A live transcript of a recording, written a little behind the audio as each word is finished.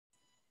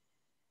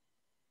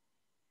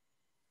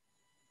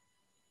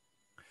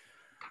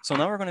So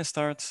now we're going to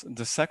start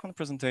the second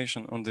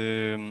presentation on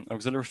the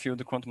auxiliary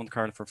field quantum Monte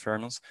Carlo for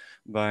fermions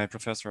by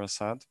Professor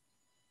Assaad.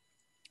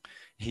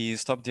 He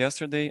stopped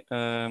yesterday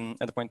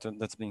at the point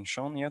that's being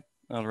shown yet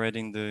already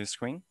in the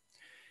screen.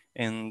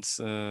 And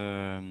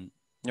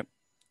yep,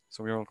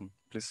 so you're welcome.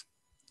 Please,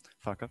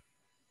 Fakher.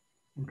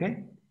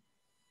 Okay.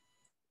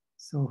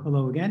 So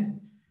hello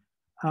again.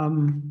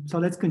 So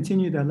let's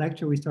continue the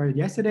lecture we started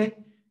yesterday,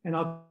 and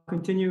I'll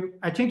continue.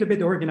 I changed a bit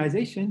the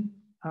organization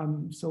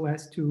so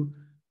as to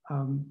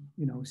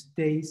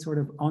stay sort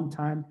of on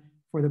time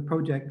for the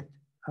project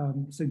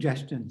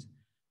suggestions.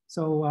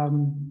 So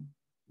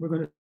we're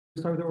going to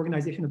start with the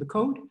organization of the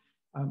code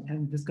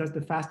and discuss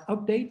the fast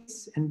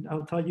updates. And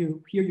I'll tell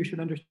you here, you should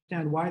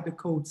understand why the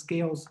code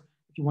scales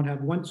if you want to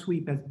have one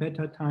sweep as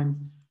beta times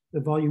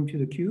the volume to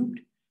the cubed.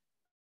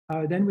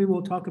 Then we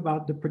will talk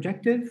about the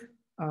projective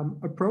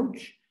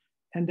approach,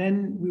 and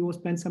then we will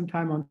spend some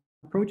time on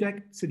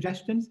project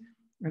suggestions.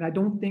 And I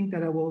don't think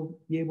that I will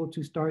be able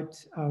to start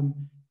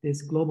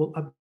this global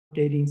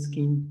updating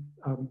scheme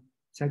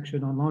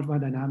section on Langevin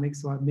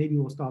dynamics, so maybe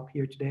we'll stop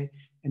here today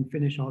and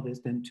finish all this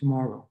then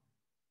tomorrow.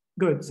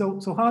 Good,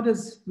 so how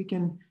does we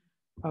can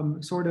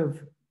sort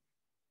of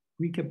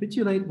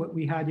recapitulate what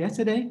we had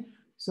yesterday.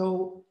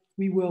 So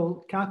we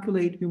will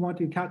calculate, we want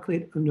to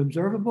calculate an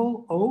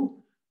observable O,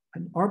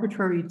 an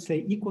arbitrary,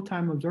 say, equal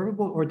time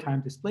observable or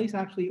time displaced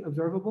actually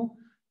observable.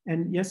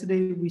 And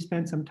yesterday we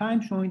spent some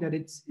time showing that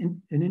it's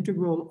an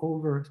integral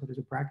over, so there's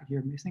a bracket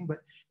here missing, but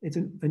it's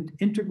an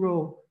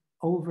integral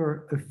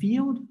over a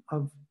field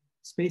of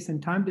space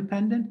and time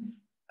dependent,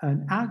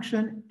 an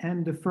action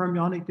and the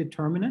fermionic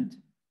determinant,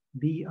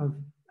 B of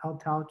L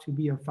tau to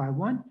B of phi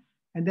 1.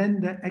 And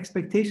then the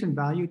expectation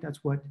value,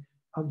 that's what,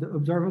 of the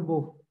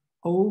observable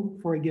O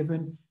for a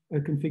given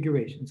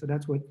configuration. So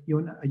that's what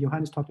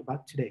Johannes talked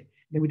about today.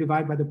 Then we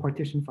divide by the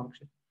partition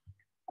function.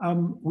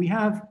 We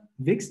have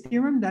Wick's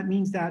theorem. That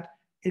means that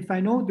if I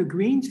know the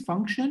Green's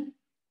function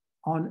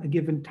on a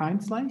given time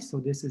slice, so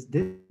this is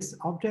this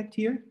object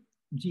here,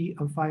 G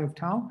of phi of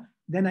tau,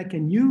 then I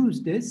can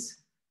use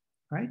this,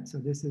 right? So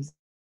this is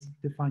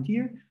defined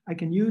here. I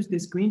can use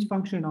this Green's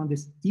function on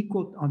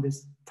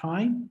this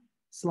time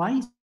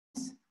slice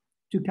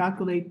to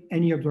calculate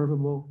any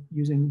observable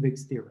using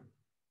Wick's theorem.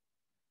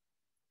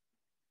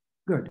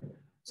 Good.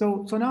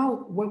 So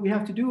now what we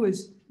have to do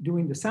is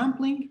doing the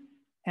sampling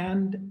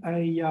and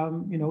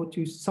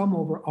to sum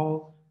over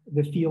all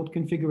the field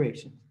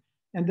configurations.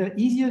 And the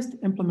easiest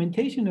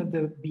implementation of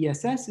the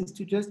BSS is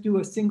to just do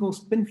a single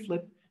spin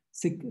flip,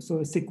 so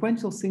a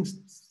sequential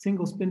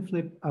single spin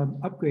flip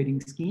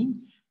upgrading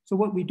scheme. So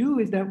what we do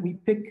is that we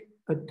pick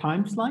a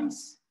time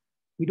slice.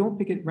 We don't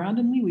pick it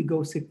randomly. We go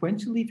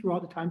sequentially through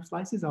all the time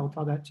slices. I'll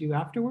tell that to you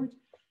afterwards.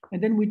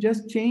 And then we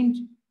just change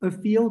a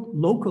field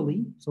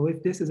locally. So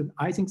if this is an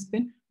Ising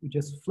spin, we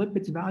just flip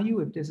its value.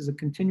 If this is a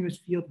continuous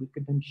field, we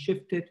could then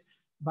shift it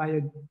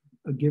by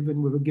a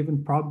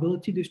given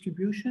probability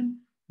distribution,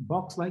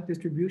 box-like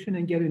distribution,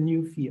 and get a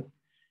new field.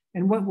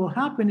 And what will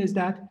happen is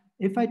that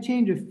if I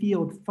change a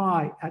field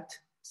phi at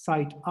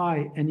site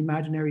I and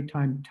imaginary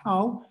time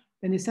tau,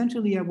 then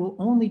essentially I will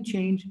only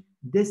change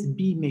this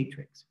B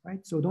matrix,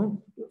 right? So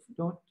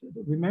don't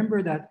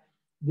remember that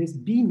this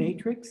B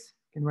matrix,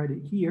 I can write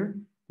it here,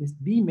 this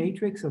B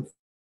matrix of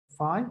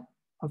phi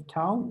of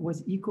tau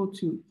was equal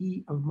to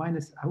E of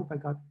minus, of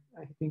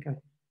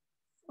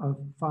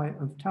phi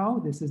of tau.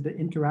 This is the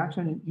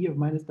interaction, and E of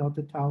minus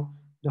delta tau,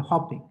 the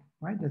hopping,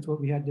 right? That's what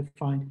we had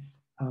defined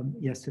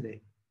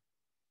yesterday.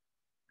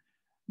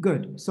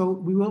 Good, so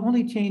we will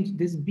only change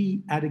this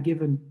B at a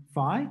given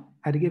phi,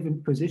 at a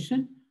given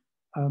position,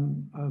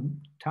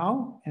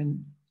 tau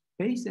and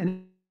space.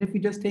 And if we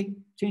just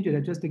change it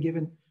at just a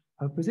given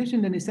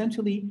position, then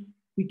essentially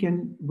we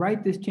can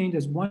write this change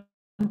as 1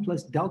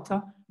 plus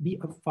delta B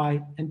of phi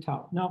and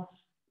tau. Now,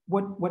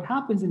 what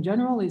happens in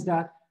general is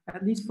that,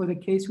 at least for the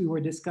case we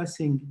were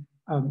discussing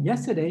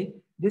yesterday,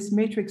 this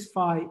matrix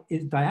phi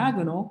is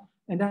diagonal,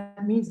 and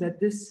that means that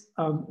this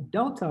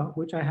delta,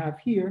 which I have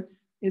here,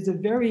 is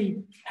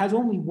has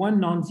only one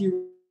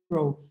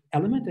non-zero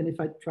element. And if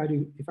I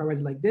write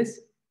it like this,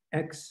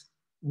 x,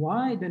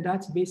 y, then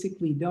that's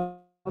basically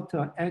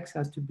delta x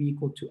has to be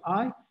equal to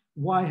I,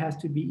 y has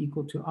to be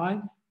equal to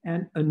I,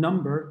 and a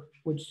number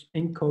which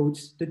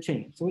encodes the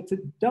change. So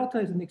delta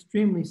is an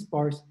extremely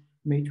sparse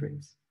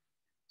matrix.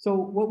 So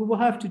what we will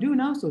have to do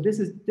now, so this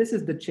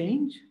is the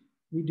change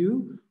we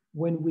do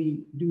when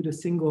we do the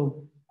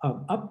single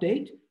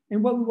update.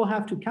 And what we will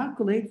have to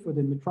calculate for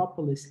the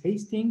Metropolis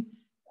Hastings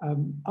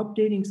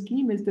updating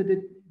scheme is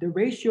the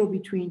ratio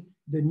between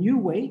the new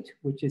weight,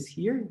 which is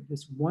here,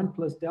 this 1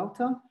 plus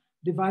delta,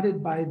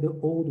 divided by the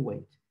old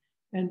weight.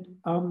 And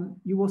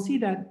you will see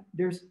that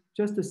there's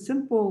just a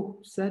simple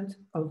set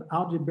of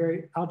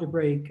algebraic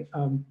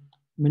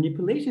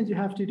manipulations you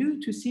have to do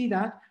to see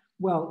that,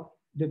 well,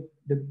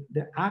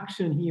 the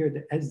action here,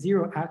 the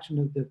S0 action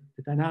of the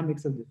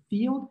dynamics of the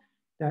field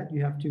that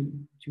you have to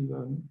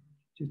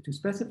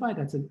specify,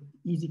 that's an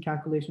easy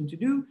calculation to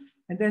do.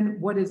 And then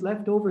what is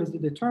left over is the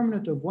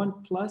determinant of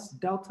 1 plus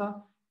delta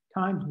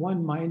times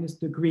 1 minus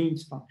the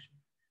Green's function.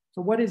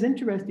 So what is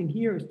interesting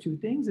here is two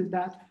things, is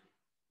that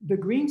the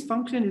Green's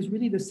function is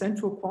really the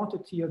central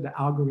quantity of the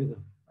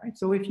algorithm, right?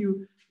 So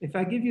if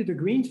I give you the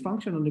Green's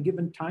function on a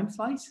given time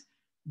slice,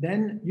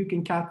 then you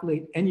can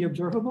calculate any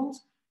observables,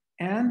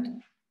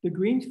 and the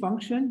Green's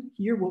function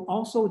here will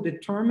also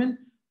determine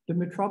the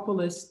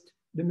metropolis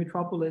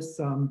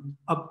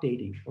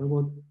updating, or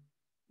will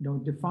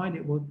define,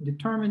 it will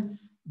determine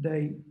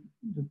the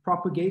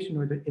propagation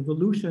or the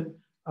evolution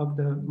of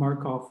the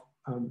Markov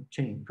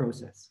chain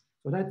process.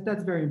 So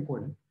that's very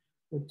important.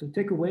 But to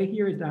take away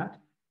here is that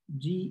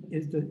G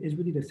is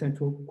really the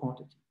central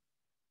quantity.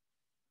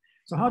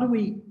 So how do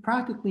we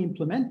practically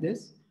implement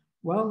this?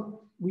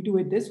 Well, we do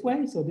it this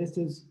way. So this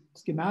is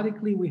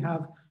schematically, we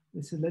have,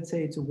 this is, let's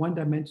say it's a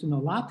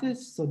one-dimensional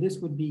lattice. So this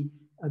would be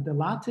the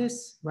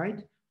lattice,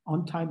 right,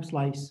 on time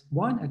slice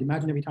 1 at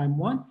imaginary time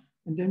 1.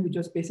 And then we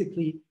just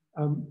basically,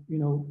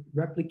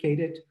 replicate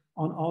it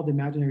on all the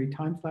imaginary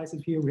time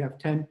slices. Here we have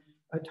 10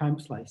 time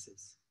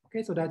slices.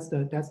 Okay, so that's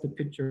the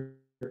picture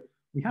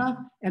we have.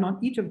 And on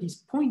each of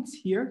these points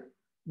here,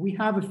 we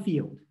have a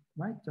field,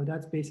 right? So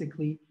that's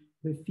basically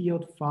the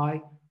field phi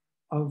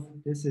of,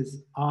 this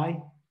is I,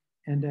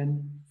 and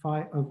then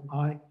phi of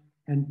I,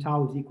 and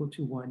tau is equal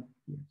to 1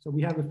 here. So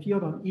we have a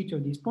field on each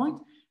of these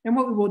points. And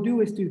what we will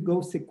do is to go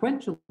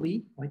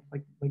sequentially, like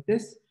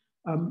this,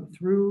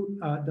 through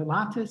the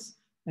lattice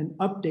and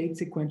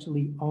update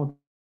sequentially all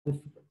the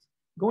fields.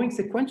 Going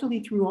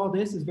sequentially through all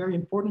this is very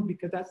important,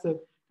 because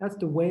that's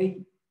the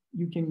way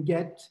you can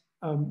get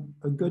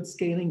a good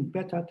scaling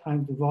beta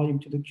times the volume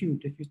to the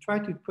cubed. If you try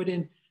to put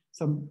in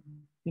some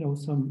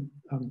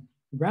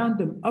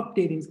random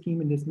updating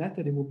scheme in this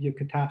method, it will be a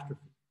catastrophe.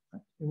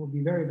 Right? It will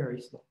be very,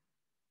 very slow.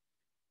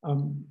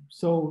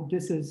 So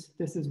this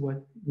is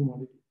what we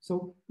want to do.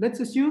 So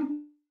let's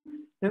assume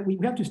that we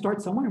have to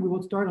start somewhere, and we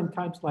will start on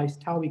time slice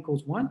tau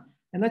equals 1.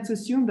 And let's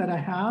assume that I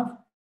have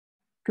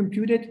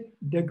computed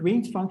the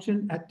Green's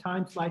function at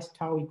time slice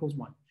tau equals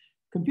 1.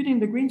 Computing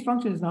the Green's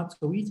function is not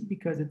so easy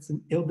because it's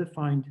an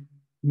ill-defined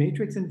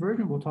matrix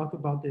inversion. We'll talk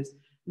about this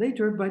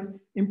later, but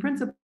in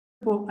principle,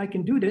 I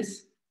can do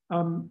this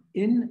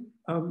in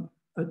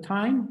a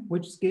time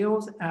which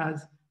scales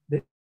as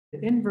the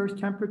inverse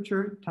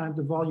temperature times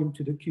the volume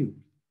to the cube,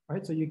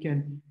 right? So you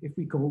can, if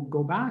we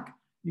go back,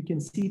 you can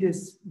see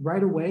this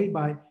right away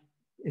by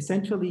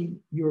essentially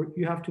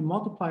you have to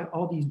multiply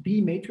all these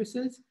B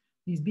matrices.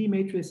 These B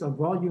matrices are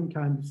volume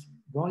times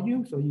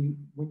volume. So when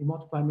you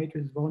multiply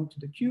matrices volume to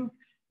the cube,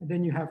 and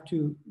then you have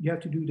to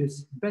do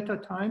this beta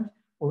times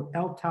or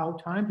L tau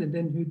times, and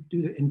then you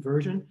do the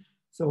inversion.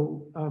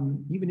 So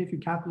even if you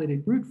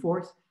calculated brute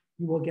force,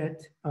 you will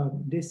get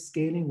this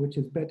scaling, which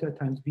is beta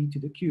times B to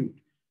the cube.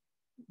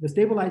 The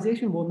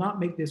stabilization will not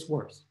make this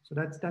worse. So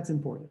that's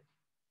important.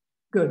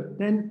 Good,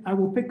 then I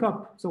will pick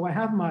up. So I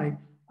have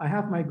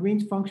my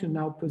Green's function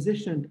now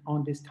positioned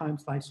on this time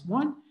slice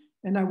 1,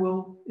 and I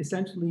will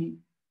essentially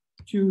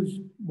choose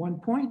one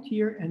point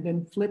here and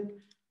then flip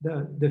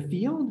the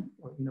field,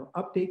 or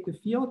update the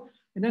field,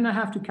 and then I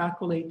have to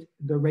calculate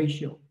the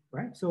ratio,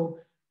 right? So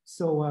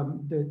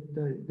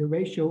the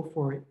ratio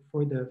for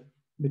the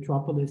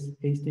metropolis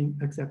Hastings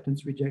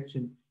acceptance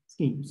rejection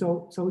scheme.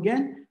 So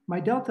again, my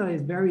delta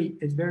is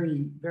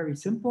very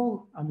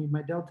simple. I mean,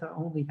 my delta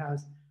only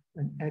has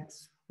an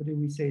x, what do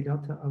we say,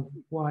 delta of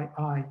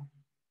yi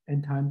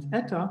and times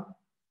eta.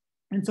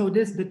 And so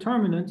this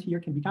determinant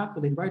here can be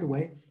calculated right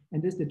away.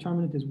 And this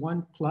determinant is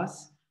 1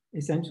 plus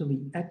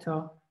essentially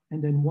eta,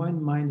 and then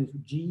 1 minus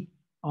g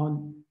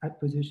at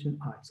position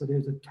I. So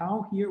there's a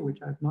tau here, which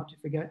I have not to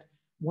forget,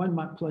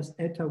 1 plus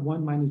eta,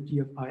 1 minus g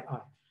of II.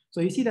 So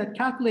you see that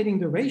calculating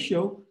the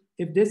ratio,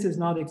 if this is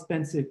not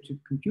expensive to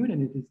compute,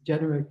 and it is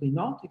generally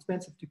not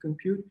expensive to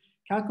compute,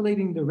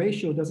 calculating the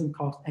ratio doesn't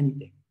cost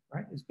anything,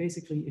 right? It's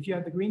basically, if you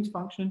have the Green's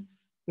function,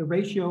 the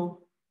ratio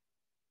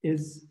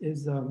is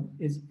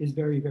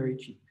very, very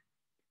cheap.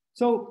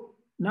 So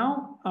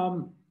now,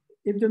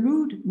 if the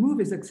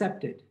move is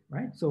accepted,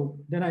 right? So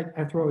then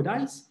I throw a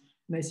dice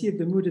and I see if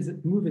the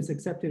move is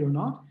accepted or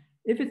not.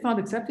 If it's not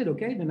accepted,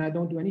 okay, then I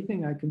don't do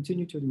anything. I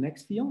continue to the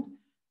next field.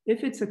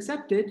 If it's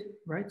accepted,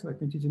 right? So I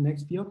continue to the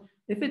next field.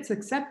 If it's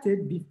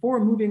accepted before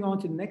moving on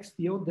to the next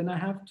field, then I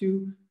have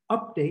to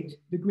update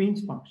the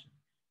Green's function.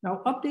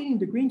 Now, updating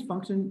the Green's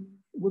function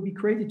would be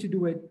crazy to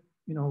do it,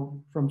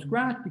 from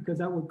scratch, because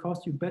that would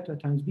cost you beta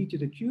times b to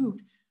the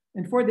cubed.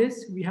 And for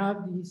this, we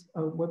have these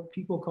what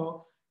people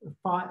call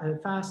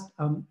fast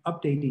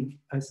updating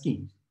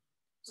schemes.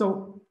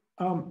 So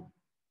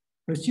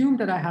assume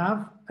that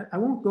I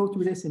won't go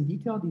through this in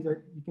detail.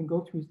 You can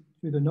go through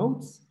the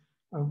notes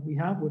we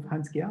have with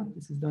Hans Gerd.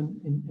 This is done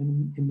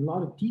in a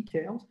lot of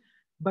details.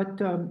 But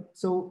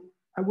so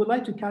I would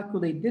like to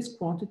calculate this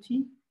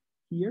quantity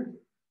here,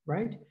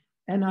 right?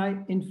 And I,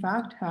 in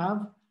fact,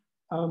 have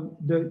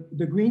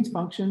the Green's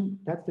function.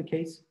 That's the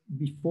case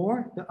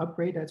before the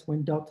upgrade. That's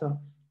when delta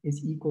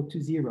is equal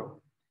to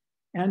 0.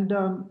 And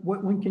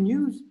what one can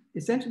use,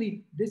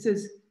 essentially, this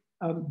is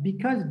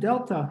because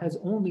delta has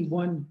only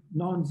one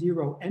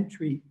non-zero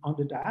entry on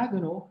the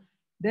diagonal,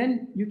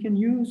 then you can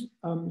use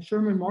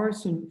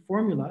Sherman-Morrison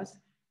formulas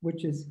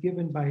which is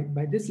given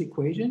by this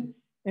equation.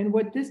 And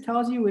what this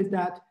tells you is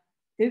that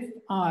if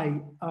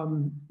I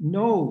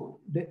know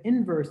the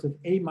inverse of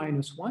a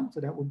minus 1, so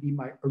that would be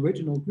my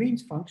original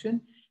Green's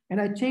function,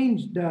 and I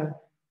change the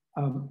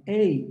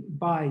a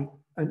by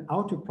an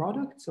outer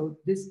product, so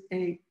this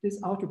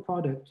outer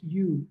product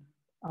u,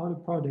 outer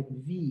product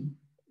v,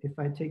 if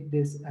I take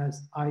this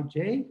as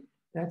ij,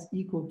 that's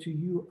equal to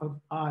u of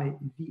I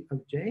v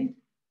of j.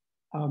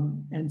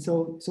 And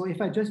so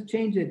if I just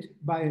change it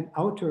by an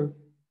outer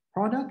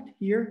product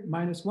here,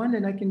 minus 1,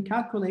 then I can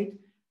calculate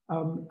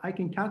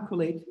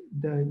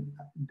the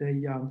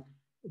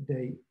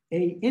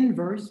A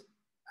inverse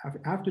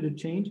after the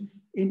change.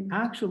 In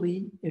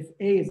actually, if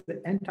A is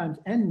the n times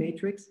n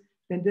matrix,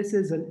 then this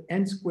is an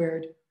n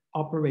squared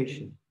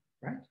operation,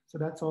 right? So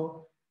that's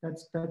all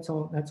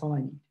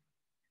I need.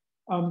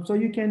 So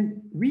you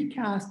can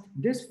recast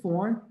this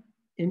form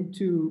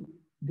into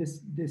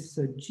this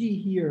G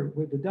here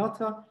with the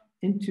delta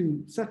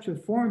into such a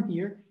form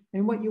here,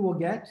 and what you will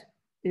get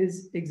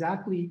is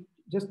exactly,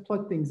 just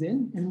plug things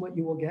in, and what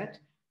you will get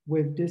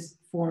with this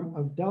form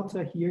of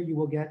delta here, you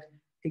will get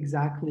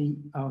exactly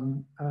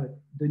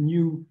the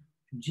new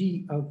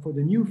G for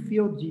the new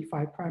field G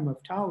phi prime of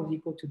tau is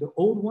equal to the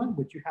old one,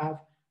 which you have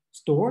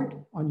stored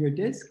on your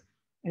disk,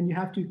 and you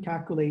have to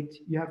calculate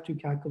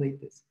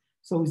this.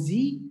 So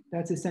Z,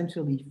 that's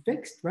essentially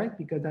fixed, right?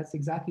 Because that's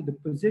exactly the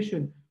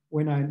position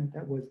when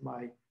that was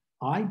my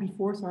I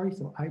before, sorry,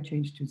 so I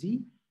changed to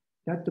Z.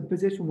 That's the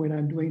position when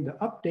I'm doing the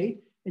update.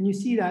 And you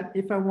see that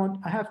if I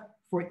have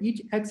for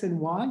each X and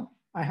Y,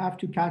 I have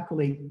to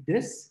calculate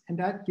this, and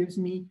that gives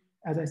me,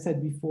 as I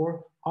said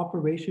before,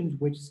 operations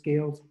which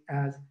scales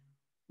as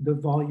the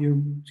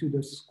volume to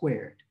the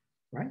squared,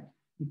 right?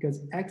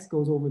 Because X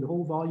goes over the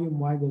whole volume,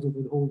 Y goes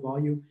over the whole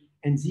volume,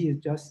 and Z is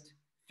just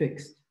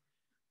fixed.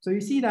 So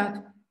you see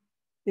that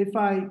if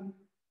I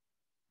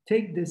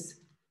take this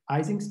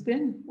Ising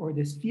spin or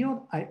this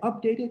field, I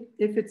update it.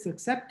 If it's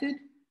accepted,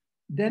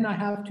 then I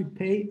have to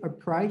pay a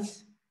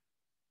price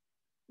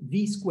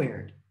V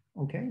squared,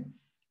 okay?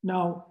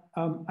 Now,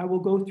 I will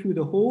go through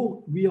the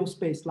whole real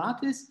space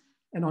lattice,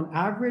 and on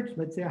average,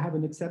 let's say I have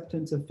an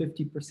acceptance of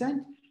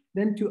 50%,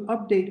 then to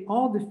update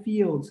all the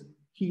fields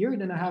here,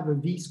 then I have a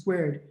V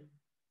squared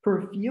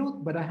per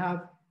field, but I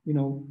have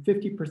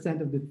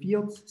 50% of the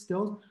fields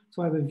still,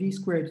 so I have a V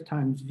squared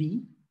times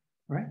V,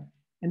 right?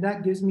 And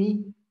that gives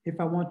me, if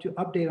I want to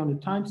update on the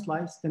time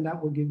slice, then that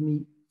will give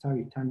me,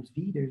 sorry, times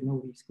V, there's no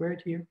V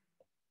squared here.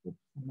 Oops,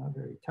 I'm not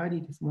very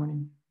tidy this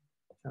morning,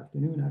 this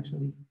afternoon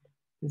actually.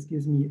 This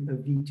gives me a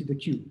V to the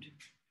cubed.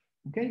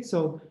 Okay,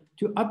 so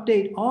to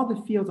update all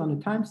the fields on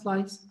the time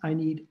slice, I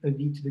need a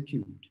V to the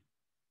cubed,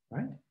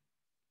 right?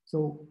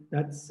 So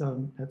that's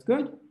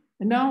good.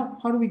 And now,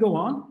 how do we go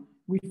on?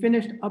 We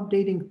finished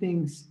updating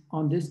things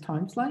on this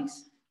time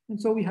slice, and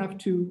so we have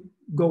to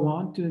go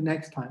on to the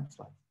next time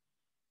slice.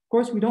 Of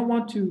course, we don't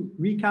want to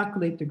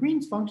recalculate the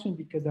Green's function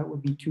because that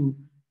would be too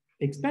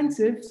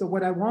expensive. So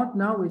what I want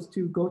now is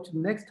to go to the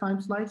next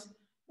time slice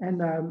and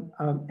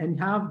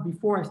have,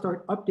 before I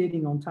start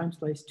updating on time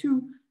slice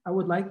 2, I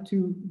would like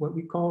to, what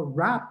we call,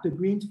 wrap the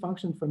Green's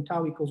function from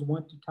tau equals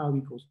 1 to tau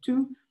equals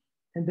 2.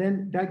 And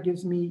then that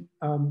gives me,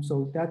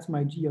 so that's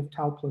my G of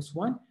tau plus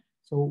 1.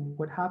 So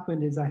what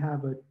happened is I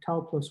have a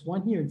tau plus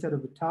 1 here instead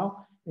of a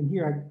tau. And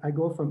here I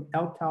go from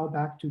L tau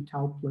back to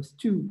tau plus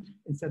 2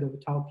 instead of a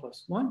tau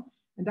plus 1.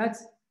 And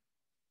that's,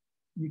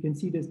 you can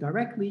see this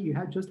directly. You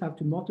just have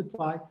to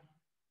multiply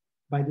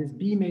by this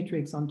B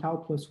matrix on tau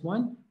plus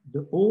 1,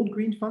 the old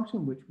Green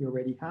function, which we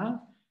already have,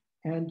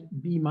 and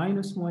B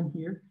minus 1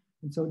 here.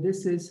 And so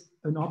this is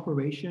an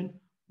operation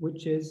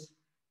which is,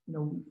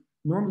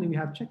 normally we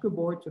have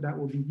checkerboard, so that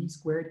will be V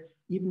squared.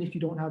 Even if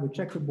you don't have a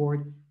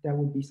checkerboard, that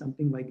would be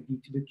something like V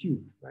to the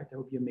cube, right? That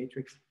would be a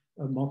matrix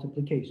of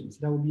multiplication. So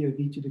that would be a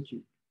V to the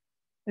cube.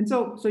 And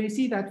so you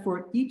see that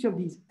for each of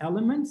these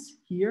elements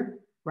here,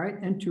 right?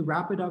 And to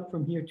wrap it up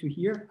from here to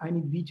here, I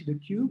need V to the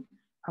cube.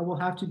 I will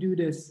have to do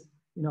this,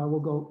 I will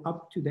go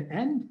up to the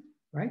end,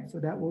 right? So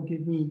that will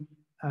give me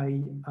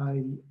a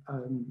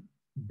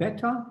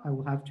beta. I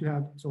will have to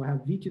have, so I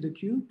have V to the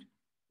cubed,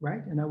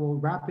 right? And I will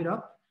wrap it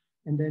up.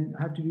 And then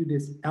I have to do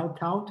this L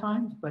tau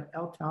times, but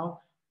L tau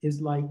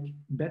is like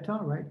beta,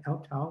 right?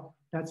 L tau,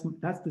 that's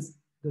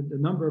the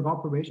number of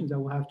operations I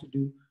will have to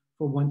do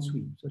for one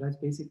sweep. So that's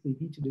basically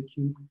V to the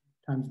cube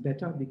times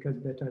beta, because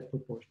beta is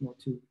proportional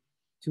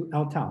to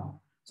L tau.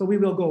 So we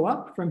will go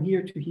up from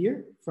here to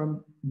here,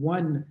 from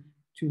 1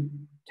 to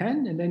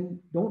 10, and then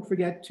don't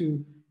forget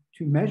to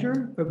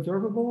measure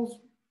observables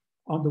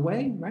on the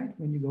way, right?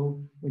 When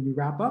you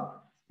wrap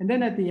up. And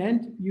then at the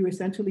end, you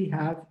essentially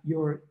have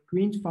your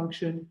Green's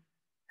function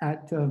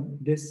at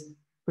this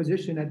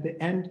position at the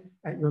end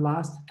at your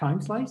last time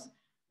slice,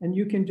 and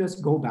you can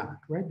just go back,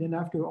 right? Then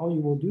after, all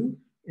you will do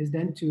is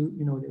then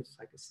there's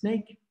like a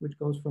snake, which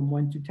goes from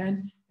 1 to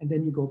 10, and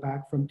then you go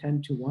back from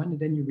 10 to 1, and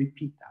then you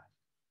repeat that.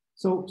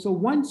 So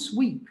one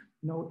sweep,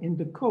 in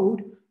the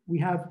code, we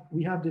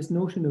have this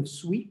notion of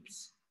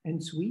sweeps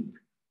and sweep.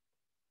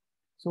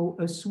 So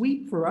a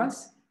sweep for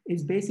us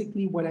is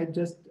basically what I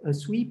just, a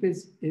sweep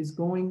is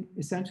going,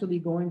 essentially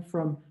going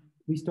from,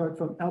 we start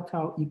from L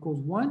tau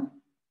equals 1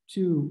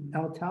 to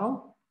L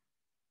tau.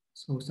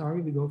 So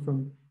sorry, we go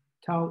from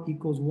tau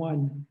equals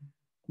 1,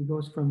 it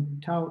goes from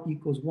tau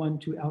equals 1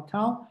 to L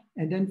tau,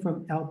 and then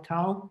from L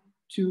tau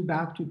to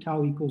back to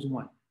tau equals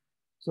 1.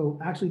 So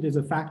actually there's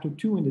a factor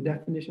 2 in the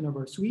definition of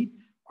our sweep.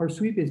 Our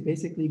sweep is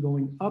basically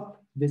going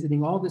up,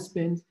 visiting all the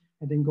spins,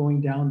 and then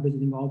going down,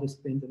 visiting all the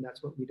spins, and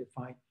that's what we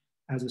define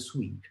as a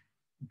sweep.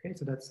 Okay,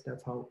 so that's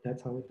how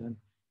it's done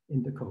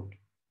in the code.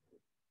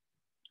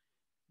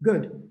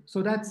 Good.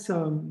 So that's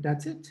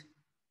it,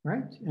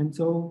 right? And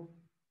so,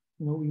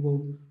 you know, we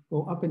will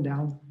go up and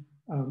down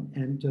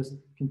and just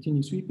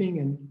continue sweeping.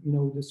 And you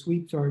know, the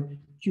sweeps are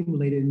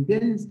accumulated in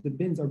bins. The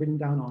bins are written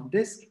down on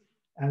disk,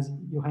 as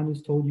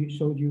Johannes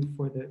showed you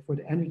for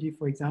the energy,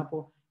 for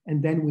example.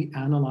 And then we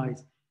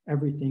analyze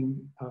everything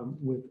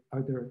with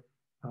other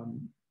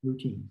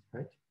routines,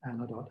 right?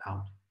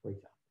 Ana.out, for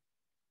example.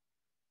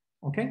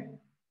 Okay.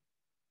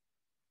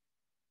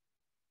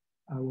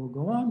 I will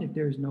go on if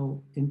there's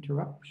no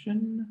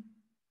interruption.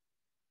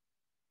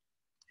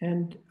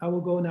 And I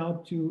will go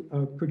now to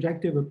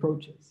projective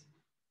approaches.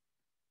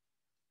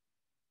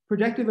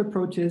 Projective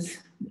approaches,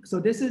 so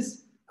this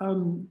is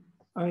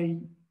a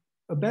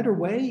better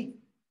way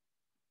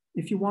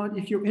if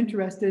you're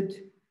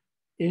interested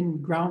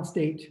in ground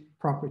state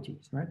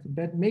properties, right?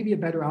 Maybe a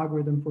better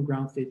algorithm for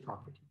ground state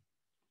properties.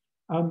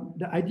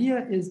 The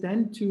idea is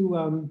then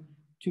so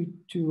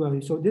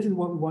this is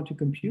what we want to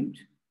compute,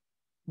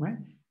 right?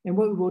 And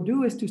what we will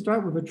do is to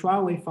start with a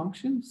trial wave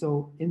function.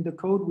 So in the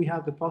code, we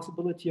have the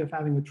possibility of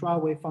having a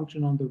trial wave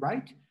function on the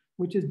right,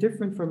 which is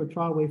different from a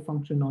trial wave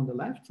function on the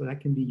left. So that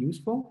can be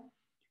useful.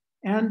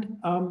 And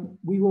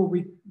we will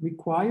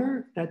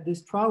require that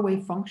this trial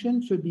wave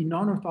function should be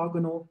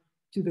non-orthogonal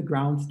to the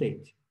ground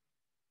state.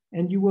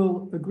 And you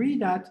will agree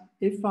that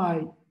if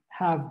I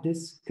have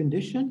this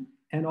condition,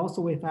 and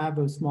also if I have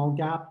a small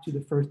gap to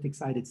the first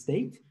excited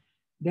state,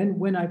 then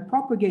when I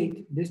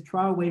propagate this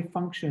trial wave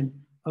function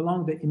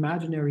along the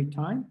imaginary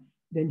time,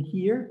 then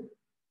here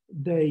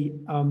the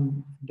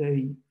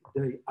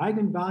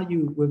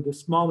eigenvalue with the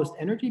smallest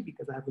energy,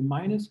 because I have a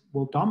minus,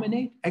 will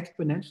dominate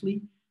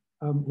exponentially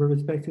with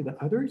respect to the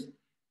others.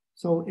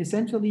 So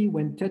essentially,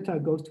 when theta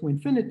goes to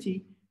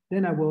infinity,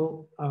 then I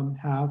will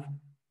have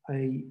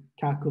a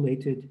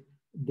calculated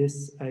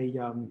this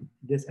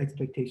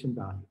expectation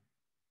value.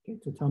 Okay,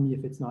 so tell me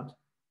if it's not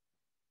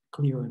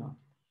clear enough.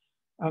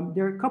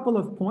 There are a couple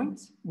of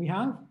points we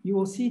have. You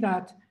will see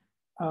that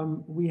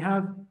we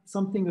have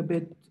something a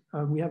bit,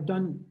 we have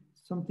done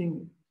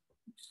something,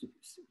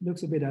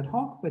 looks a bit ad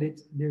hoc, but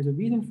there's a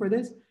reason for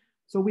this.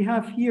 So we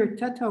have here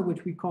theta,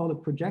 which we call a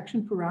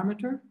projection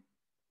parameter.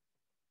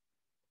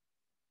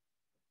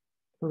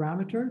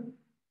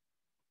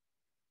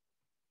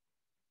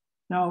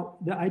 Now,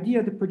 the idea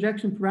of the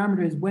projection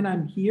parameter is when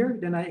I'm here,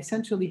 then I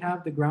essentially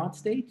have the ground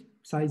state,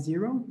 psi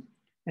 0.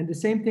 And the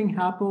same thing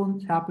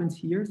happens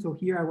here. So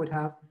here I would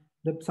have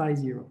the psi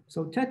 0.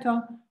 So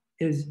theta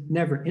is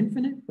never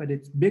infinite, but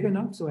it's big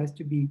enough so as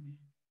to be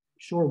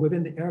sure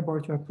within the error bar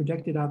to have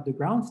projected out the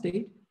ground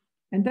state.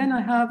 And then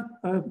I have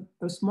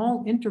a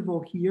small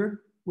interval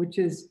here, which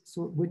is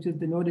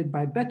denoted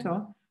by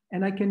beta,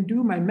 and I can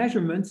do my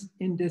measurements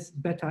in this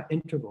beta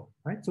interval,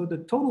 right? So the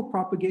total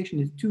propagation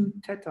is 2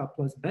 theta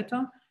plus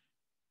beta.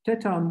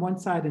 Theta on one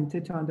side and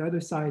theta on the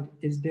other side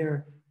is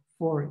there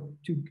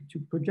to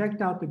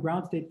project out the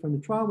ground state from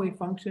the trial wave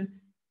function.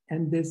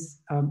 And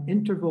this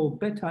interval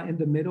beta in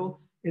the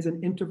middle is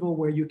an interval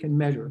where you can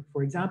measure.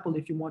 For example,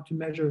 if you want to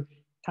measure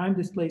time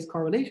displaced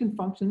correlation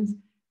functions,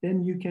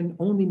 then you can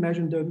only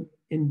measure them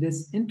in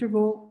this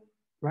interval,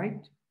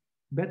 right?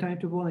 Beta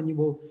interval, and you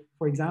will,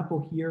 for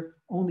example, here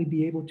only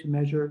be able to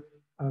measure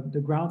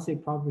the ground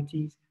state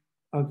properties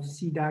of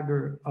C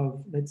dagger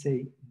of, let's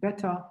say,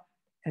 beta,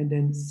 and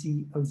then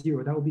C of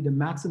 0. That will be the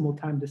maximal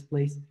time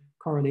displaced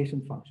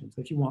correlation function. So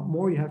if you want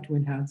more, you have to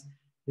enhance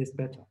this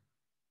beta,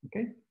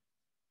 okay?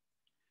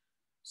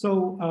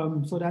 So,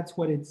 so that's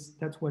what it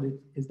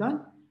is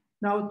done.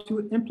 Now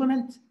to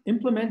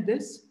implement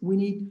this, we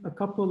need a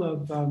couple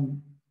of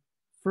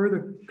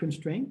further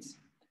constraints.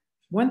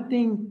 One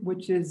thing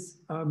which is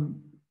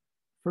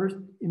first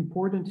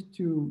important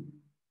to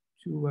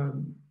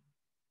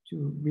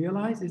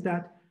realize is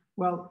that,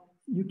 well,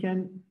 you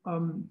can,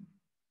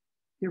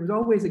 there is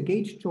always a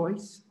gauge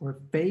choice or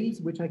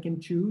phase which I can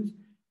choose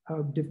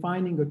of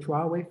defining a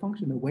trial wave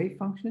function, a wave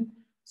function.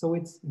 So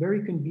it's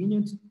very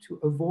convenient to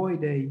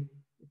avoid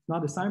it's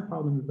not a sign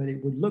problem, but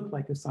it would look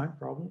like a sign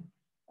problem.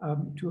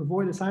 To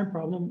avoid a sign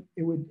problem,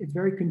 it's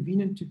very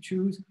convenient to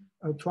choose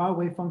trial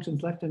wave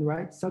functions left and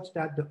right such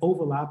that the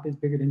overlap is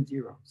bigger than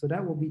 0. So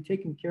that will be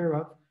taken care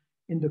of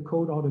in the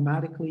code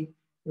automatically.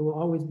 There will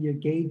always be a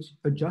gauge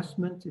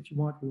adjustment. If you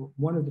want,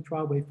 one of the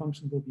trial wave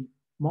functions will be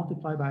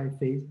multiplied by a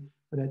phase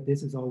so that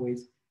this is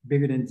always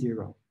bigger than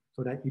 0,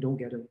 so that you don't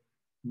get a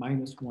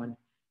 -1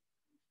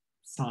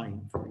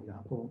 sign, for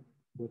example,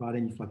 without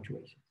any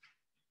fluctuation.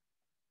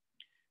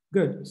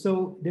 Good,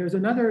 so there's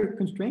another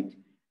constraint.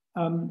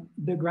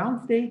 the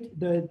ground state,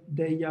 the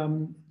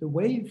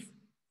wave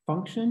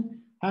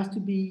function has to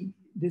be,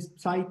 this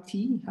psi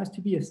t has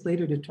to be a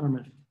Slater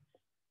determinant,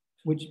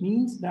 which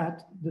means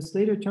that the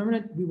Slater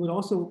determinant, we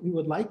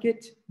would like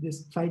it,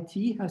 this psi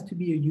t has to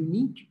be a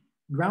unique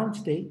ground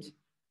state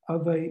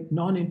of a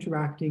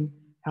non-interacting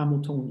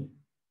Hamiltonian.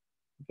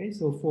 Okay,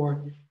 so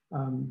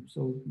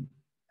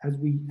as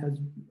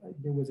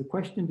there was a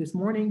question this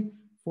morning,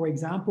 for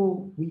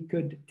example, we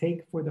could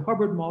take, for the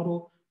Hubbard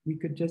model, we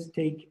could just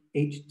take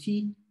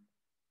HT.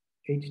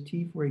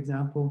 HT, for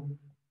example,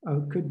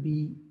 could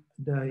be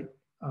the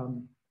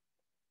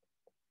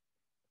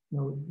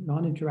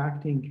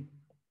non-interacting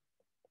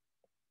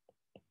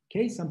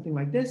case, something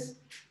like this.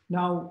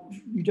 Now,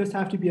 you just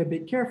have to be a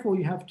bit careful.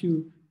 You have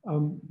to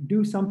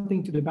do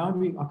something to the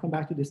boundary. I'll come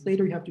back to this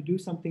later. You have to do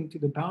something to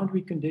the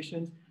boundary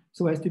conditions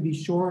so as to be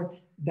sure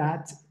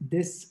that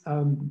this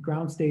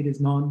ground state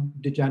is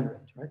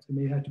non-degenerate, right? So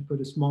maybe I have to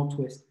put a small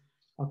twist.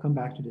 I'll come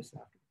back to this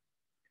after.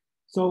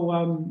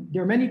 So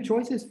there are many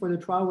choices for the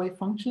trial wave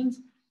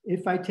functions.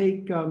 If I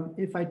take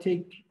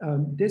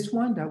this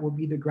one, that will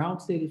be the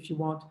ground state, if you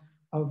want,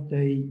 of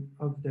the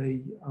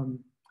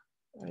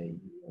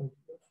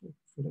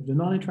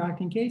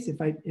non-interacting case.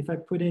 If I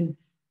put in,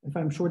 if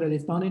I'm sure that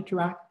it's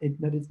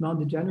that it's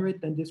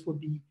non-degenerate, then this would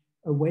be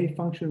a wave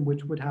function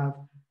which would have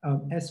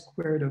s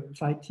squared of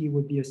psi t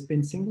would be a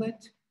spin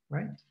singlet,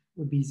 right?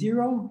 Would be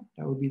 0.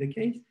 That would be the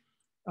case.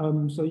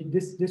 So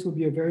this would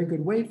be a very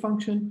good wave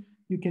function.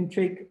 You can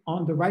take,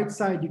 on the right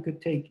side, you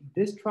could take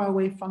this trial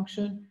wave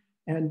function.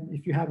 And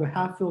if you have a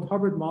half-filled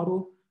Hubbard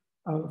model,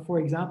 for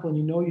example, and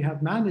you know you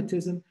have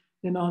magnetism,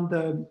 then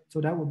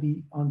so that would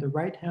be on the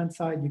right-hand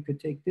side, you could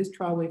take this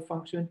trial wave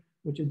function,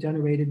 which is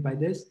generated by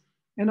this.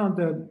 And on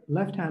the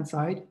left-hand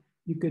side,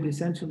 you could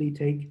essentially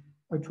take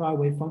a trial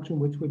wave function,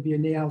 which would be a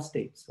Néel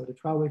state. So the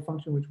trial wave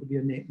function, which would be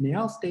a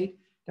Néel state,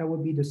 that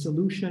would be the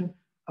solution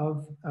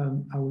of,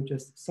 I would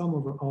just sum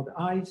over all the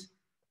i's,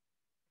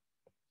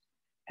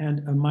 and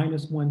a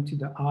 -1 to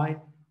the I,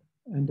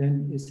 and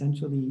then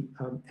essentially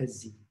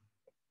SZ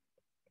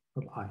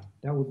of I.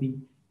 That would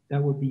be a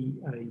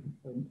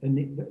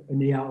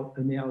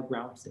Néel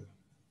ground state.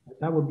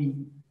 That would be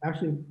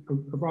actually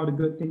a rather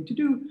good thing to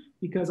do,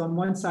 because on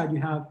one side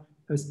you have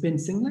a spin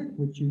singlet,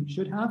 which you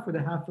should have for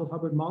the half-filled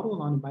Hubbard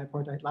model on a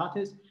bipartite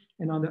lattice,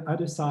 and on the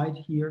other side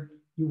here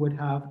you would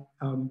have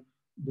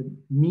the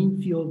mean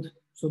field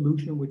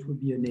solution, which would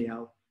be a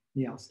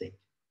Néel state.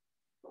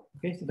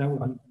 Okay, so that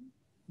would be.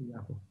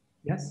 Example.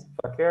 Yes?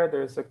 Fakher,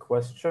 there's a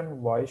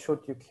question. Why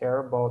should you care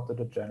about the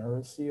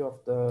degeneracy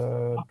of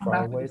the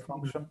trial wave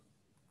function?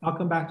 I'll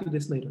come back to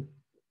this later.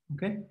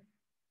 Okay?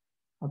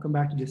 I'll come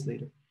back to this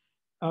later.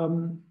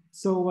 I'll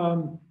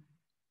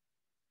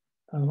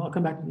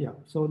come back to, yeah.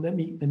 So let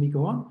me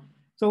go on.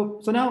 So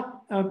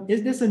now,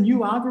 is this a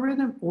new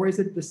algorithm, or is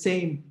it the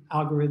same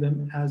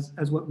algorithm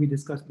as what we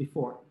discussed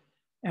before?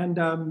 And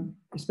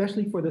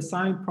especially for the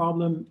sign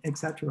problem,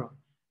 etc.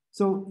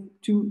 So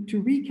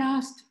to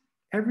recast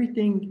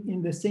everything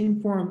in the same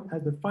form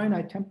as the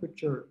finite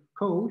temperature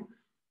code,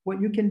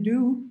 what you can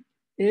do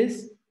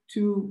is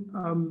to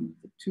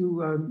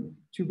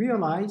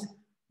realize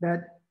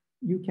that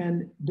you can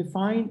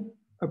define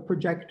a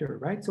projector,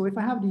 right? So if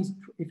I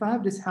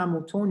have this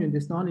Hamiltonian,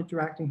 this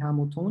non-interacting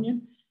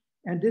Hamiltonian,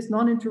 and this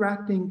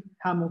non-interacting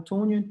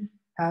Hamiltonian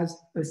has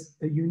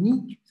a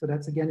unique, so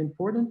that's again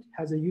important,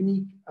 has a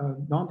unique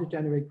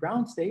non-degenerate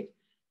ground state,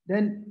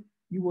 then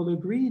you will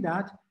agree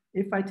that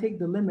if I take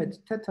the limit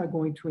theta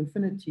going to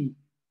infinity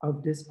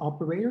of this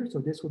operator, so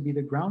this would be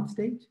the ground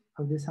state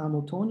of this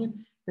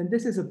Hamiltonian, then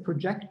this is a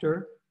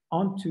projector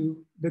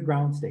onto the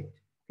ground state.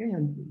 Okay,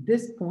 and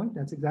this point,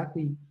 that's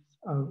exactly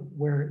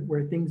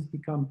where things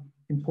become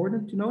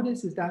important to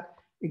notice, is that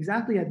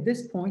exactly at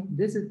this point,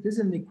 this is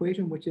an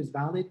equation which is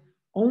valid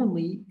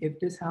only if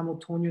this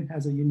Hamiltonian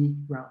has a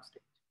unique ground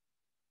state.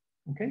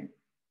 Okay,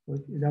 so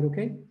is that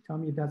okay? Tell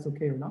me if that's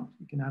okay or not.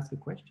 You can ask a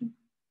question.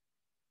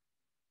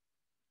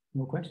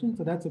 No question.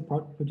 So that's a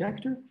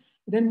projector.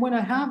 Then when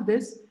I have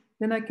this,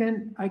 then I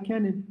can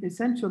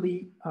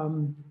essentially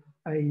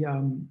I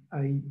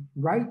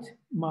write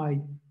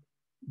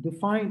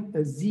define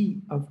a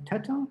z of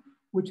theta,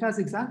 which has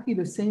exactly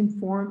the same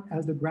form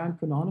as the grand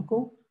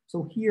canonical.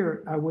 So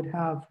here I would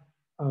have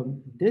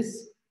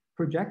this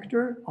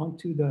projector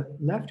onto the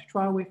left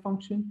trial wave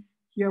function.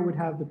 Here I would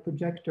have the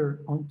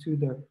projector onto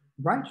the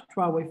right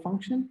trial wave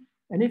function.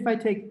 And if I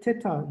take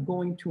theta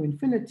going to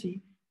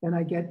infinity, then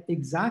I get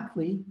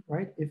exactly,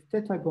 right? If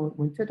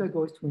when theta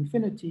goes to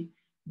infinity,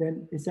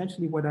 then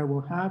essentially what I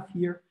will have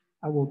here,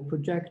 I will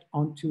project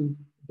onto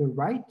the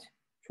right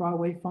trial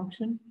wave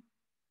function.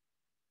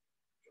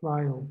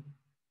 Trial,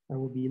 that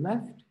will be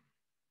left,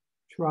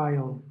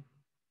 trial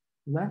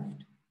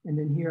left, and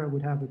then here I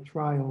would have a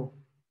trial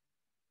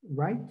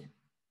right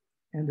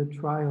and a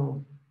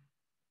trial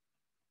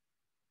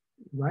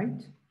right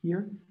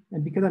here.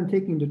 And because I'm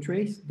taking the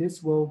trace,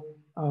 this will,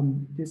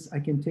 I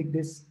can take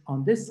this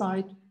on this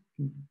side,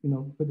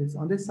 put this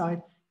on this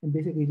side, and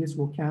basically this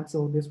will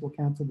cancel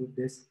with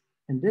this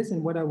and this,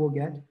 and what I will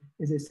get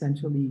is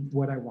essentially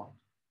what I want.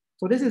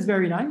 So this is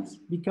very nice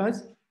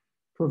because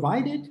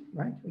provided,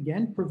 right,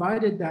 again,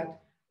 provided that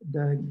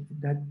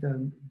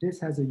this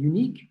has a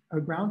unique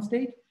ground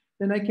state,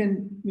 then I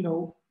can,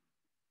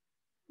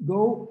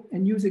 go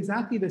and use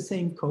exactly the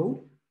same code,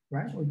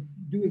 right, or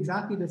do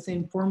exactly the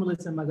same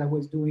formalism as I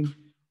was doing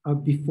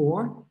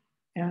before,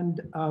 and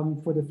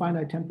for the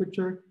finite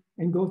temperature,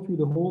 and go through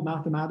the whole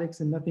mathematics,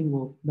 and nothing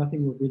will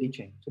really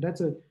change. So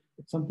that's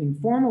it's something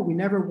formal. We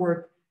never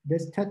work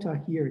this theta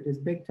here, this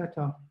big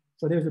theta.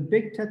 So there's a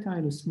big theta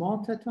and a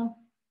small theta.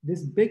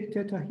 This big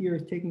theta here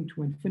is taken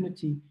to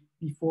infinity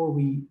before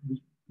we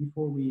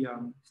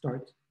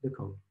start the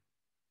code.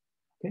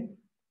 Okay.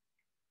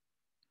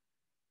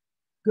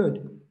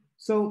 Good.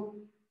 So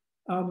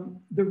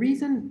the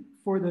reason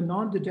for the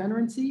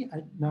non-degeneracy,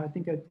 I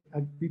think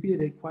I've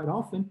repeated it quite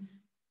often,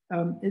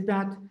 is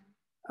that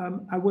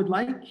I would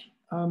like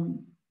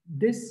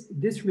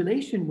this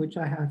relation which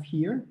I have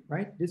here,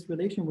 right? This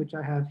relation which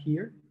I have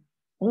here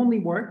only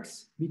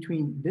works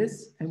between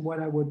this and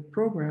what I would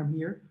program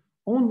here,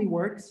 only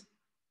works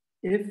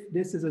if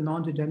this is a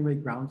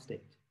non-degenerate ground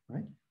state,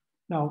 right?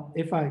 Now,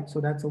 so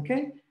that's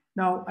okay.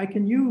 Now I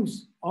can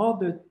use all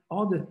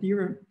the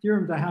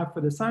theorems I have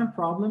for the sign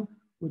problem,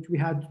 which we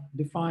had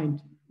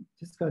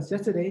discussed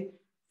yesterday,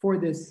 for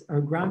this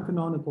ground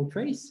canonical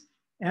trace.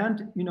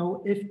 And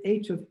if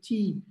h of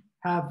t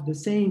have the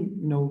same,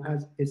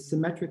 is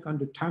symmetric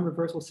under time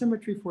reversal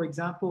symmetry, for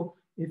example,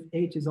 if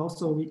h is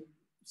also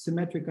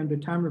symmetric under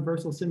time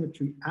reversal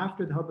symmetry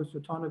after the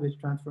Hubbard-Swiatkowski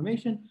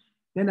transformation,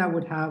 then I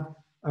would have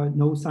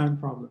no sign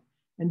problem.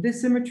 And this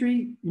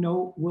symmetry,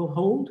 will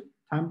hold.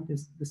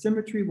 The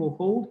symmetry will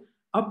hold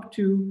up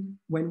to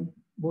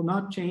will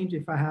not change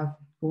if I have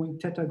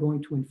theta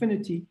going to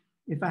infinity.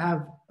 If I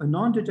have a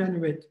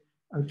non-degenerate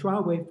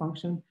trial wave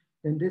function,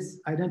 then this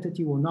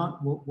identity will not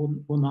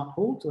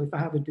hold. So if I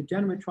have a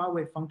degenerate trial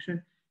wave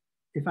function,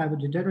 if I have a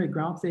degenerate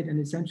ground state, and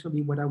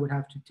essentially what I would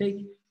have to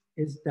take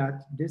is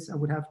that I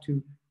would have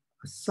to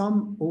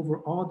sum over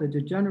all the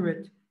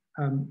degenerate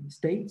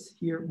states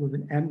here with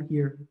an m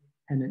here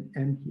and an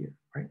m here,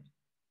 right?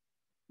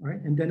 All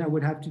right, and then I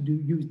would have to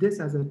use this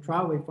as a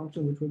trial wave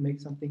function, which would make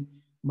something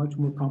much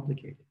more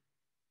complicated.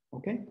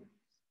 Okay.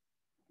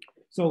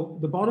 So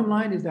the bottom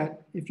line is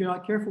that if you're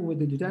not careful with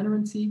the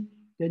degeneracy,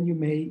 then you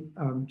may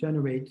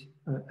generate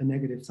a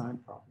negative sign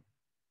problem.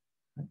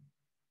 Right?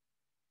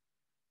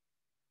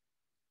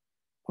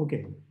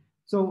 Okay.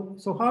 So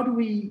how do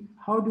we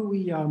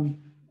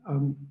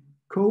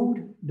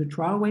code the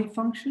trial wave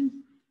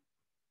function?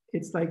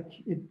 It's like,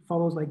 it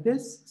follows like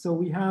this. So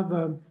we have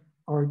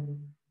our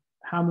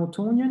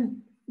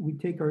Hamiltonian. We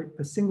take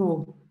a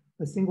single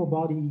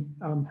body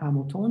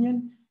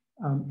Hamiltonian,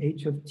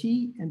 h of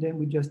t, and then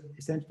we just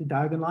essentially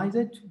diagonalize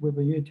it with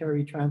a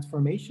unitary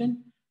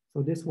transformation. So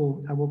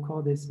I will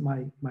call this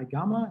my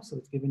gamma. So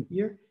it's given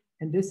here,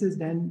 and this is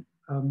then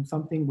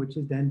something which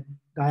is then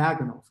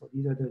diagonal. So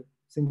these are the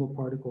single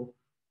particle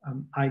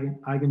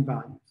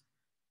eigenvalues.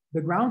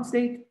 The ground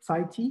state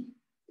psi t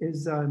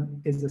is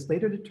the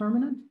Slater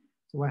determinant.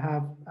 So I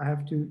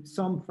have to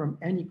sum from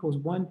n equals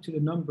 1 to the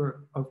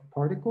number of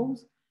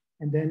particles,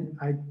 and then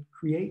I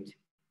create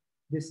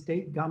this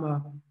state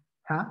gamma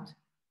hat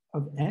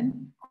of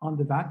n on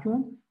the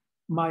vacuum.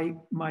 My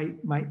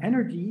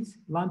energies,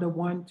 lambda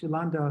 1 to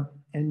lambda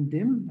n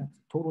dim, that's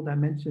total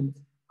dimensions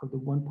of the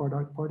one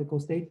particle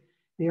state,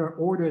 they are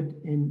ordered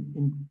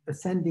in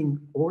ascending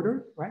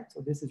order, right?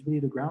 So this is really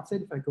the ground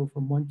state if I go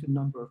from 1 to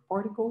number of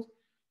particles.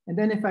 And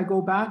then if I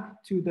go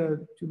back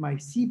to my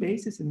C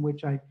basis in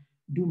which I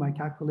do my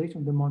calculation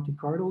of the Monte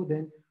Carlo,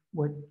 then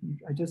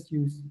I just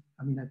use,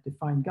 I've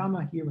defined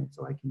gamma here, and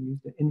so I can use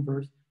the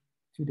inverse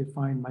to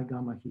define my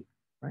gamma here,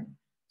 right?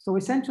 So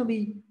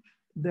essentially,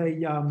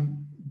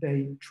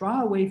 the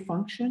trial wave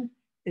function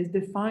is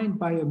defined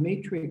by a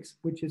matrix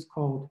which is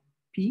called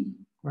P,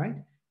 right?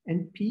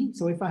 And P,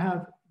 so if I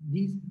have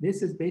these,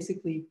 this is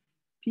basically,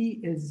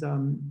 P is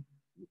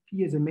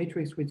a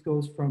matrix which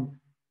goes from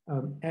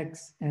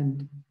X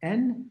and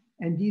N,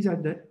 and these are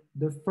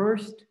the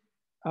first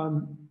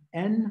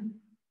N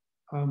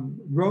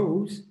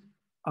rows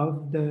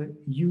of the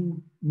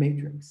U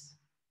matrix.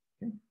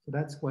 Okay, so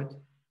that's what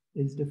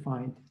is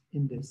defined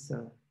in this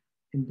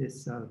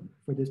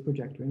for this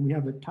projector, and we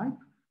have a type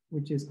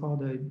which is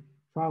called a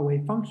trial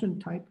wave function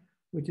type,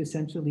 which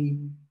essentially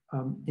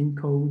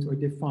encodes or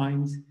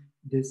defines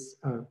this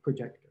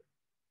projector.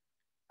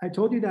 I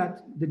told you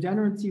that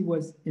degeneracy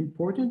was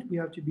important. We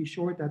have to be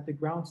sure that the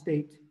ground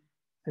state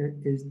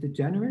is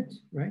degenerate,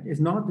 right?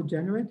 Is not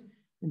degenerate.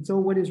 And so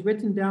what is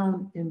written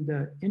down in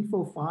the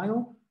info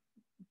file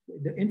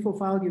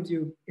gives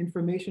you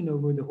information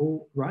over the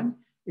whole run,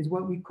 is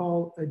what we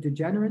call a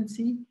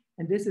degeneracy.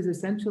 And this is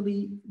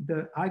essentially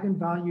the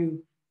eigenvalue,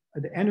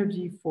 the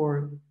energy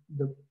for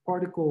the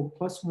particle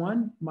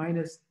 +1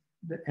 minus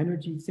the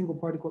energy, single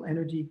particle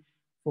energy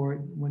for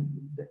when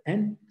the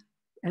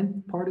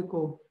nth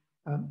particle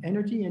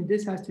energy, and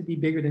this has to be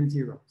bigger than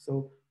 0.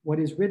 So what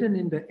is written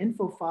in the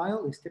info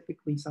file is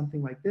typically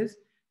something like this.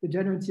 The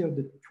degeneracy of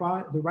the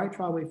right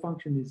trial wave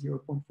function is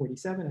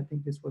 0.47. I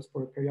think this was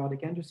for a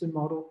periodic Anderson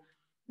model.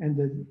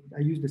 And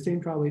I use the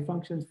same trial wave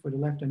functions for the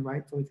left and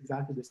right, so it's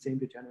exactly the same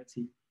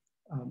degeneracy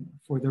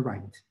for the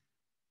right.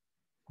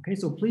 Okay,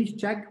 so please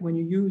check when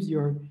you use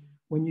your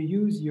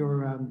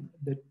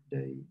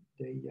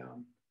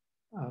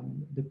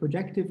the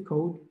projective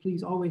code.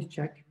 Please always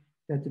check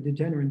that the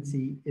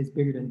degeneracy is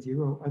bigger than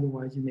 0.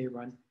 Otherwise, you may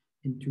run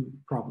into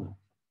problems.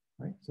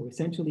 Right. So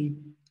essentially,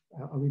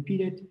 I'll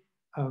repeat it.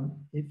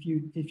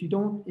 If you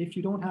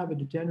don't have a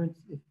degenerate,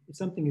 if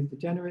something is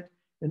degenerate,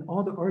 then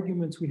all the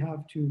arguments we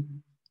have to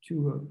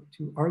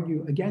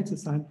argue against a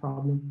sign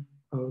problem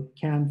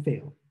can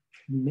fail.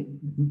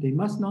 They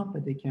must not,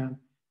 but they can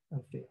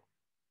fail.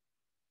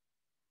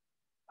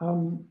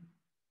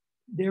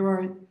 There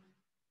are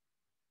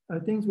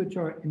things which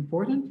are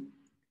important.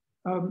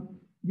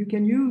 You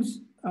can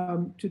use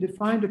to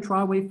define the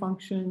trial wave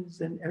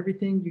functions and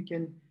everything. You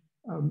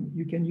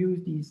can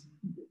use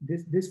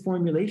this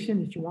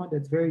formulation if you want.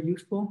 That's very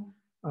useful.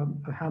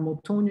 A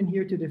Hamiltonian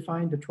here to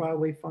define the trial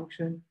wave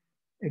function,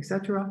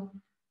 etc.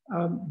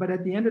 But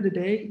at the end of the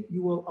day,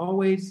 you will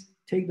always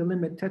take the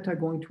limit theta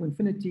going to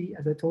infinity,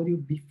 as I told you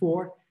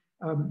before,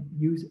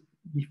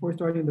 before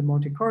starting the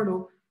Monte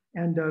Carlo.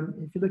 And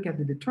if you look at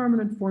the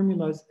determinant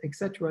formulas,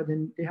 etc.,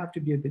 then they have to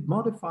be a bit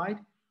modified.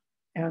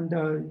 And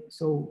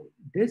so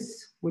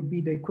this would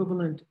be the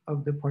equivalent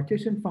of the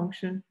partition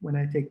function when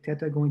I take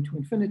theta going to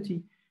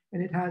infinity.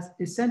 And it has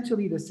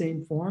essentially the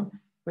same form,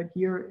 but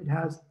here it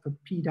has a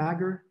p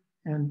dagger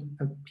and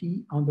a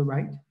p on the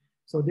right.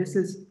 So this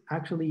is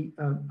actually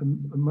a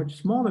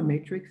much smaller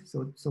matrix.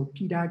 So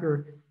p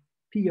dagger,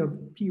 p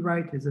of p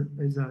right is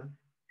a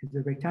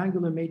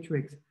rectangular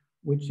matrix,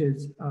 which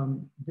is,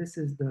 this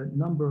is the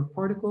number of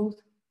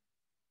particles.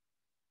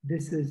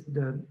 This is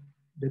the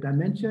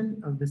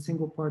dimension of the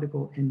single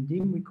particle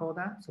endim, we call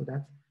that. So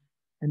that's,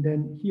 and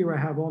then here I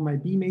have all my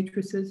B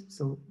matrices.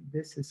 So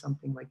this is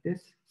something like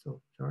this.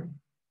 So sorry.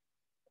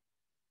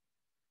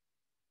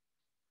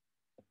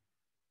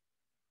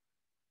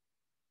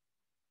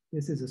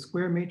 This is a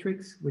square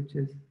matrix, which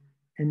is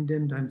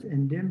endim times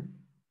endim.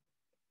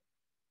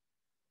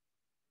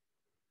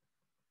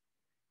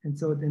 And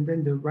so then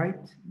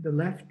the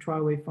left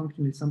trial wave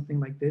function is something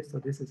like this. So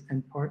this is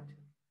n part,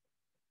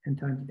 n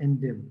times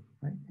endim,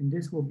 right? And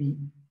this will be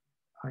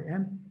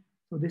Im.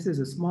 So this is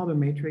a smaller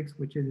matrix,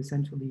 which is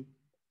essentially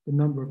the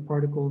number of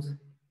particles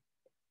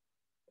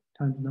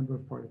times the number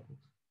of particles.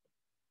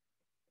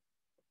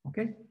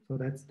 Okay, so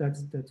that's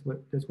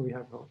what we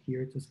have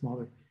here. It's a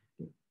smaller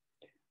thing.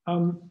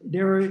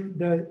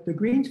 The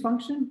Green's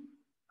function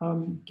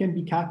can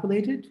be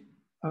calculated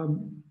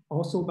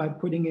also by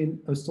putting in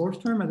a source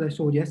term, as I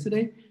showed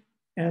yesterday,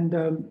 and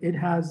it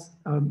has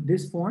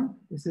this form.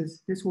 This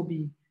is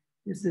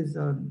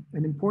an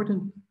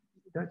important.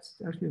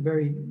 That's actually a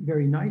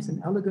very nice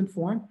and elegant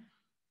form.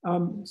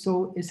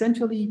 So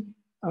essentially,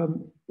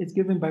 it's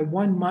given by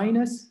 1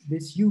 minus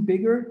this u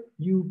bigger,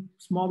 u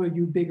smaller,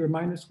 u bigger,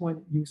 minus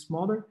 1, u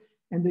smaller.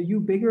 And the u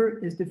bigger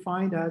is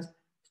defined as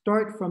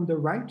start from the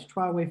right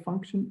trial wave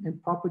function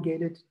and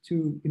propagate it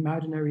to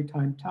imaginary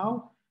time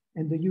tau.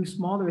 And the u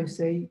smaller is,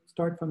 say,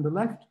 start from the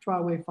left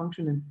trial wave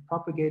function and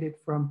propagate it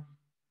from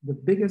the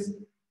biggest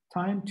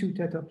time, 2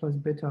 theta plus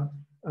beta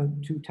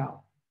to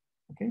tau.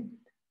 Okay.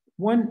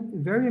 One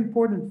very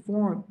important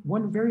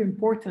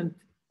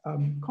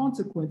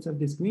consequence of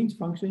this Green's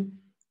function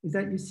is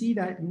that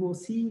we'll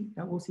see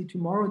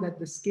tomorrow that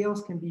the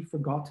scales can be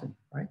forgotten,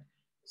 right?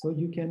 So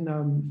you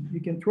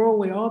can throw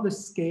away all the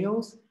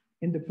scales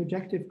in the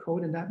projective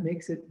code, and that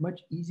makes it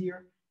much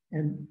easier,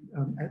 and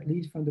at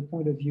least from the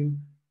point of view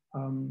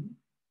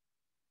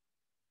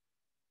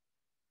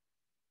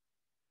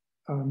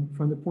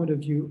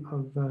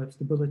of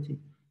stability.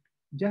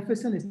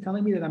 Jefferson is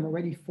telling me that I'm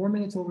already 4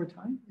 minutes over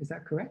time. Is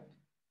that correct?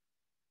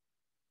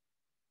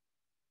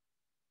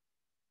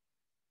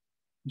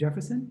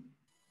 Jefferson?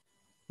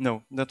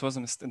 No, that was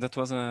a mistake.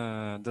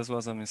 This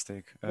was a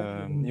mistake.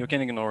 You can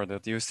ignore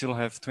that. You still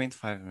have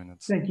 25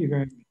 minutes. Thank you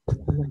very much.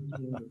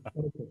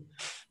 Okay,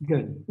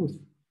 good.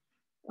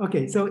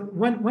 Okay, so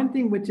one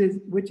thing which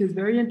is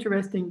very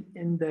interesting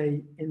in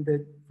the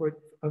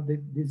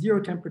zero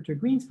temperature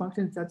Green's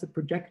function, that's a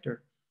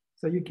projector.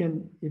 So you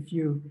can, if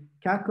you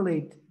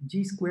calculate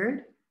g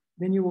squared,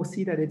 then you will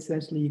see that it's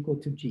essentially equal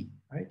to g,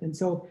 right? And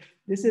so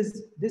this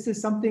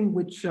is something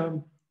which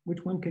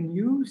one can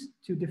use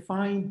to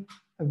define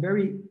a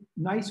very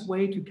nice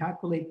way to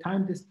calculate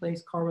time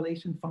displaced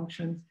correlation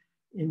functions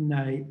in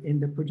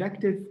the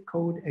projective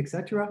code,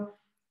 etc.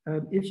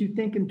 If you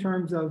think in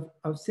terms of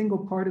single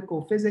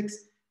particle physics,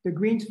 the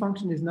Green's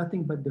function is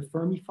nothing but the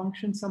Fermi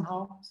function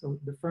somehow. So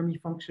the Fermi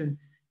function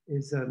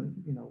is the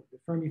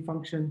Fermi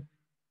function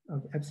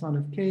of epsilon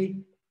of k.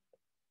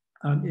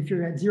 If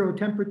you're at zero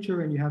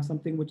temperature and you have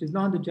something which is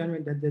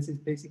non-degenerate, that this is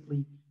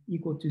basically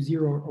equal to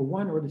 0 or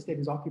 1, or the state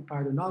is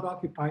occupied or not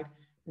occupied.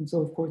 And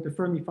so, of course, the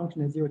Fermi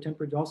function at zero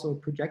temperature is also a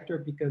projector,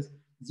 because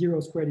 0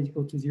 squared is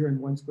equal to 0 and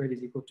 1 squared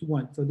is equal to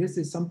 1. So this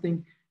is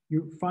something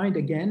you find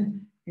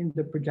again in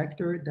the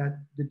projector, that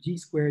the g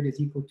squared is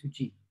equal to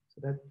g.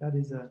 So that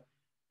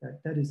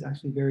is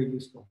actually very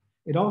useful.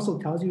 It also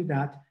tells you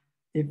that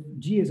if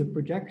G is a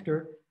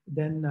projector,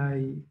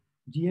 then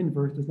G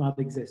inverse does not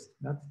exist.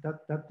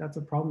 That's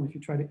a problem if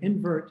you try to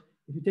invert.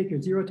 If you take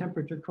your zero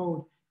temperature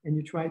code and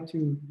you try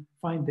to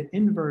find the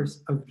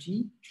inverse of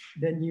G,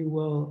 then you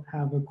will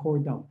have a core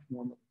dump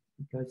normally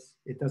because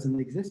it doesn't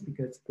exist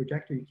because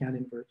projector, you can't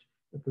invert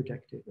a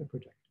projector.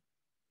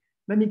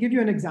 Let me give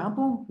you an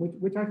example,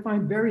 which I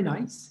find very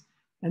nice.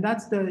 And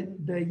that's the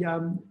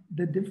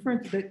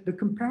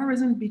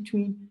comparison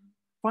between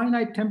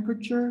finite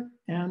temperature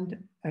and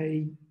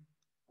a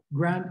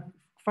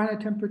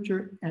finite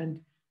temperature and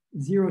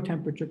zero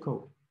temperature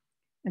code.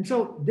 And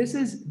so this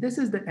is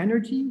the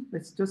energy.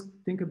 Let's just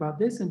think about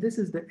this. And this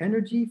is the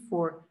energy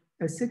for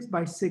a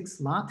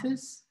 6x6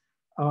 lattice.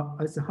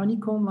 It's a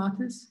honeycomb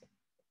lattice.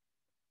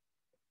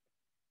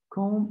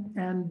 Comb,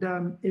 and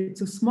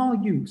it's a small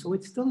u, so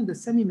it's still in the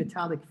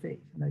semi-metallic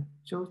phase. And I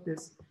chose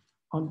this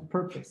on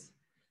purpose.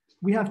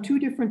 We have two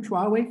different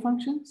trial wave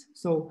functions.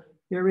 So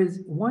there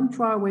is one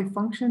trial wave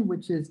function,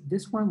 which is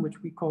this one,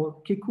 which we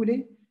call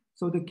Kekule.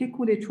 So the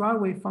Kekule trial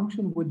wave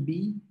function would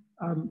be,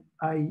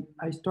 I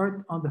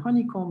start on the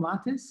honeycomb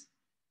lattice,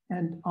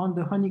 and on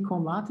the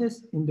honeycomb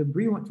lattice in the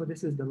Brillouin, so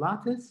this is the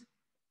lattice,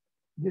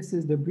 this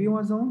is the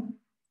Brillouin zone.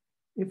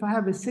 If I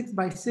have a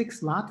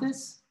 6x6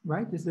 lattice,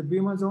 right, this is the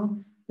Brillouin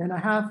zone, then I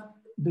have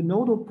the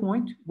nodal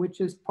point,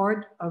 which is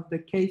part of the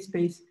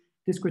K-space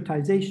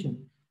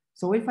discretization.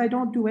 So if I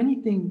don't do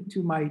anything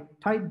to my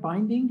tight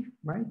binding,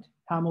 right,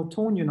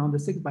 Hamiltonian on the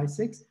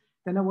 6x6,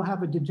 then I will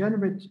have a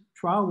degenerate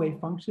trial wave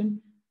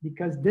function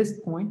because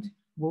this point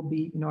will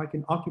be, I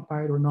can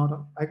occupy it or not,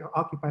 I can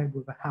occupy it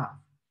with a half.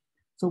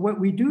 So what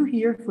we do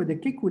here for the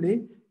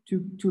Kekule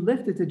to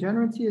lift the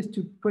degeneracy is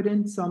to put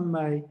in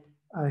a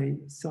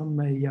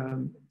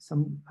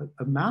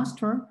mass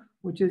term,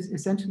 which is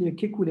essentially a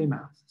Kekule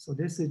mass. So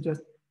this is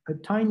just a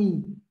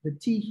tiny, the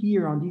T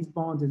here on these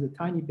bonds is a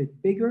tiny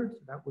bit bigger. So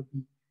that would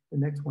be, the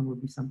next one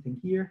would be something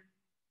here.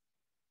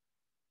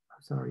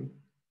 Sorry.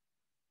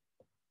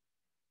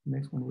 The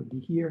next one would be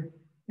here,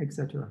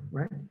 etc.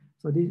 Right?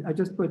 So these, I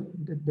just put,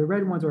 the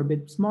red ones are a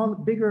bit smaller,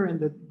 bigger, and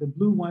the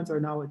blue ones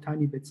are now a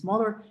tiny bit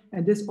smaller.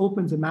 And this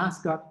opens a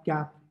mass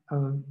gap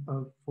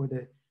for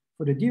the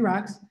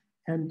Diracs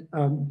and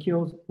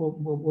kills,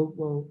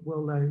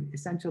 will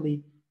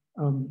essentially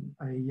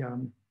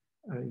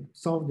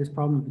solve this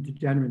problem of the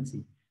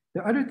degeneracy.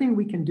 The other thing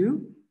we can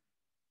do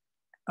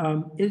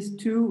is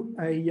to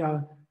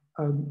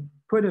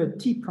put a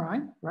T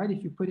prime, right?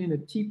 If you put in a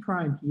T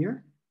prime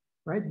here,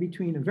 right,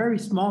 between a very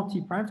small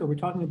T prime, so we're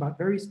talking about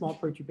very small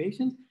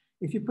perturbations.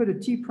 If you put a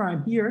T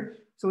prime here,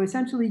 so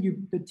essentially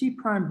the T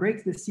prime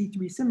breaks the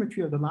C3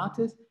 symmetry of the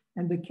lattice,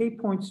 and the K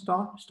points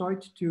start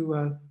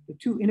to, the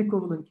two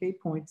inequivalent K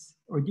points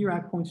or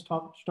Dirac points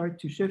start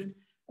to shift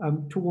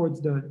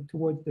towards the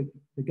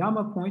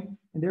gamma point,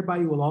 and thereby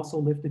you will also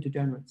lift the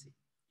degeneracy.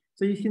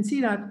 So you can see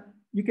that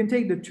you can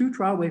take the two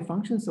trial wave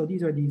functions. So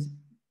these are these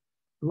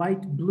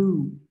light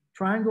blue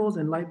triangles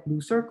and light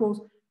blue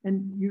circles,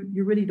 and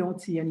you really don't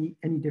see any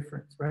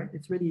difference, right?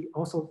 It's really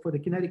also for the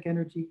kinetic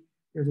energy,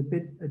 there's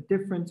a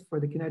difference for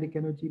the kinetic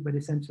energy, but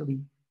essentially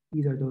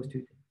these are those two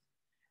things.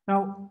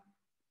 Now,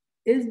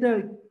 is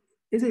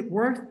it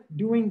worth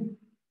doing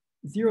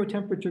the zero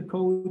temperature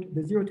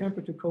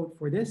code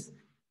for this?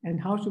 And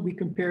how should we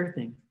compare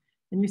things?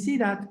 And you see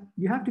that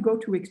you have to go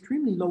to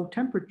extremely low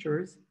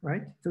temperatures,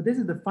 right? So this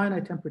is the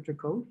finite temperature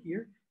code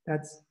here.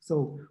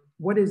 So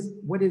what is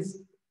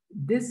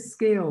this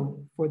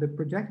scale for the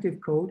projective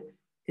code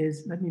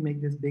is, let me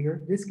make this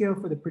bigger. This scale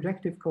for the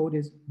projective code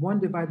is 1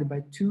 divided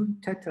by 2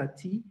 theta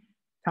t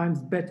times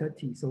beta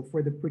t. So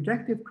for the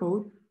projective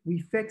code, we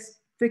fix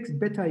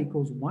beta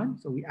equals 1.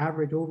 So we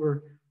average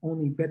over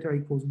only beta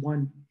equals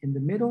 1 in the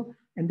middle.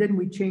 And then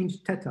we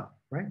change theta,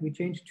 right? We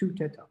change 2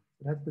 theta.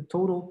 That's the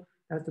total,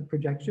 that's the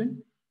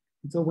projection.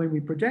 And so when we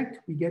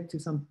project, we get to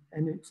some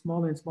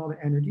smaller and smaller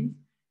energies.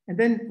 And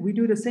then we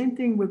do the same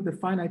thing with the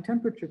finite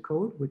temperature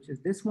code, which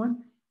is this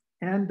one.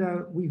 And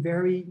we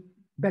vary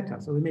beta.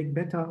 So we make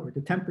beta or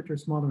the temperature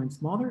smaller and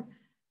smaller.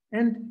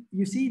 And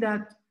you see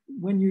that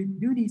when you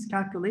do these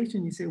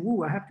calculations, you say,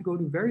 "Ooh, I have to go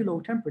to very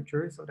low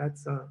temperatures." So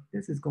that's,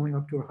 this is going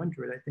up to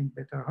 100, I think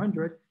beta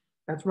 100.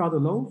 That's rather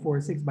low for a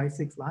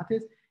 6x6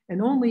 lattice.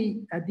 And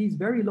only at these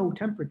very low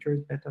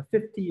temperatures, beta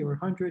 50 or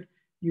 100,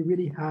 you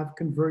really have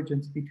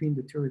convergence between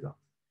the two results.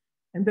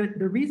 And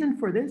the reason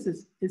for this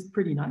is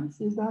pretty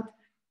nice, is that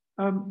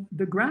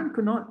the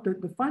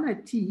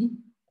finite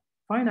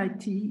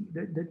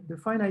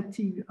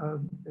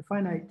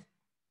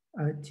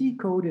T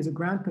code is a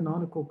grand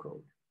canonical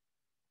code.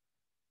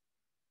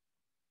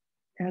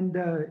 And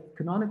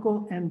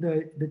canonical, and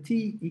the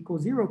T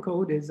equals 0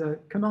 code is a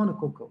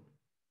canonical code.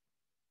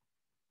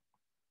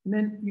 And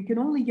then you can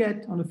only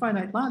get, on a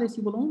finite lattice,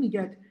 you will only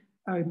get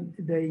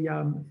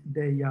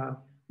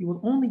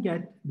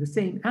the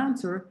same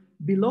answer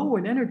below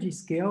an energy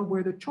scale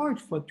where the charge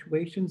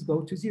fluctuations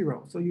go to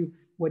 0. So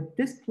what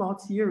this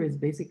plots here is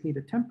basically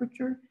the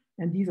temperature,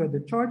 and these are the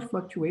charge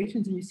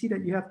fluctuations. And you see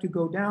that you have to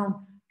go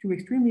down to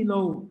extremely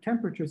low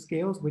temperature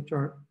scales, which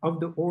are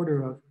of the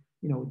order of,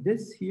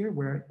 this here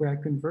where I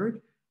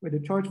converge, where the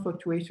charge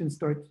fluctuations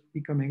start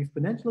becoming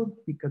exponential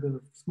because of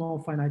a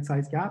small finite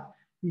size gap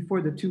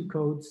before the two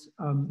codes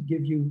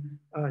give you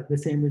the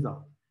same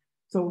result.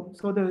 So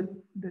the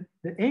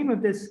aim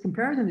of this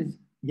comparison is,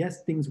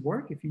 yes, things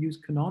work if you use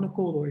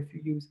canonical, or if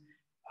you use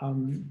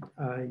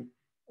a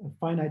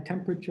finite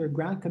temperature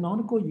ground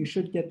canonical, you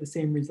should get the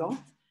same result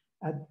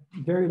at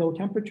very low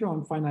temperature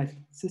on finite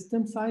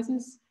system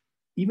sizes.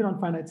 Even on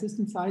finite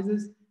system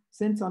sizes,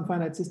 since on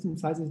finite system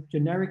sizes,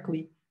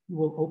 generically, you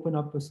will open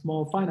up a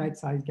small finite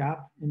size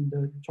gap and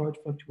the charge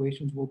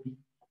fluctuations will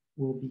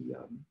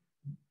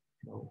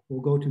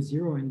go to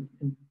zero, and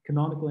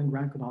canonical and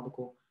grand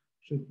canonical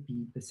should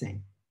be the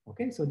same.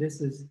 Okay, so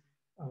this is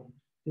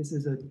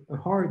a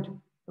hard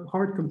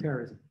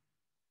comparison.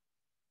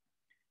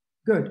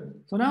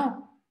 Good. So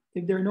now,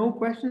 if there are no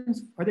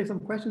questions, are there some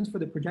questions for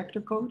the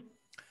projector code?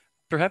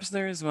 Perhaps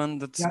there is one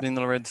that's been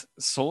already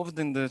solved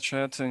in the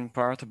chat in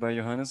part by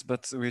Johannes,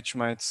 but which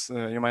might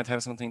you might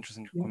have something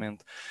interesting to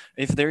comment.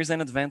 If there is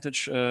an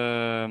advantage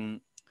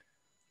in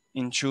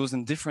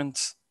choosing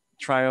different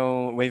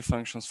trial wave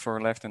functions for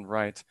left and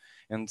right,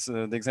 and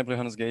the example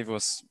Johannes gave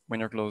was when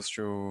you're close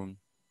to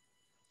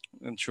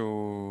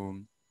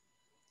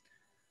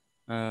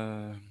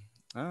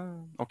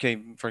okay,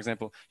 for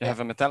example, you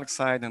have a metallic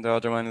side and the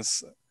other one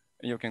is,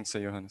 you can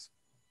say, Johannes.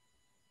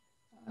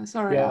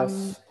 Sorry,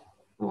 yes.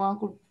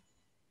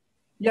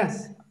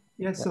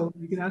 Yes. So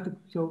you can have to.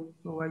 So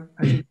I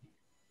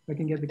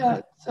can get the.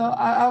 Yeah. So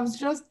I was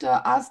just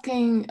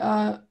asking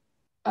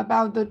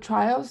about the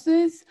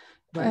trioses,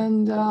 right.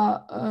 And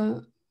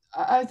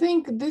I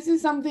think this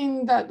is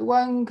something that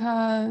one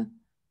can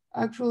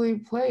actually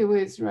play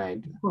with,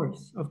 right?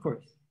 Of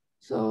course.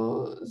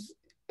 So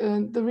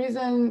the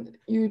reason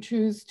you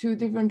choose two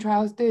different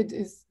trial states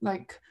is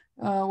like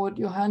what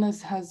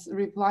Johannes has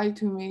replied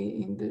to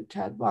me in the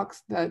chat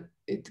box, that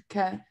it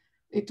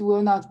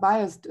will not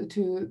bias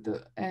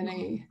to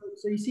any.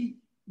 So you see,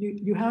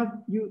 you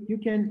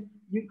can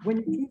when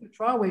you choose a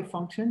trial wave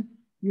function,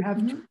 you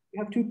have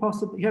two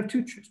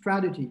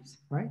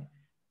strategies, right?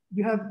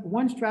 You have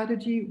one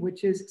strategy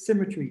which is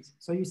symmetries.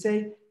 So you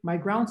say my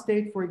ground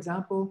state, for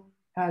example,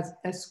 has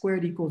s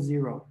squared equals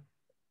 0.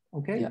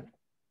 Okay. Yeah.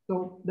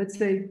 So let's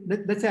say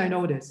I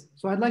know this.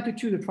 So I'd like to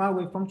choose a trial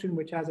wave function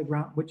which has a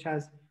ground, which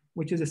is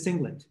a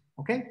singlet.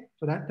 Okay.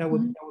 So that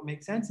would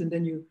make sense. And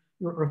then you're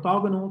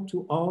orthogonal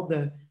to all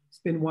the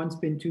spin 1,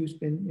 spin 2,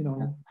 spin,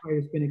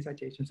 higher spin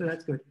excitation. So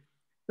that's good.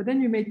 But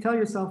then you may tell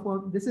yourself, well,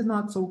 this is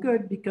not so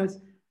good because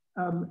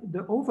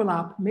the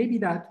overlap may be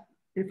that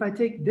if I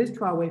take this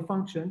trial wave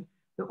function,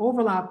 the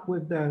overlap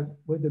with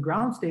the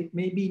ground state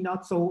may be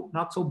not so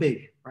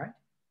big, right?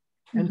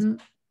 And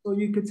so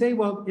you could say,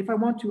 well, if I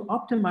want to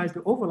optimize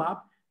the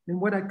overlap, then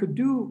what I could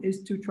do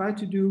is to try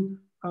to do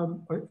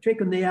or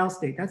take a Néel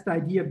state. That's the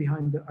idea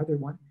behind the other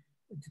one.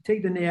 To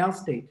take the Néel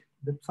state,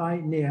 the psi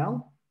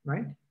Néel,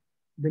 right?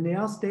 The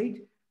Néel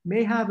state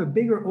may have a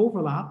bigger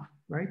overlap,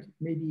 right?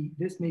 Maybe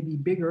this may be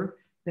bigger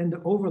than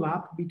the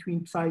overlap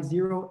between psi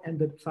 0 and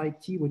the psi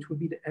t, which would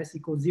be the s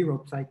equals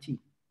 0 psi t.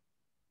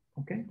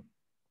 Okay.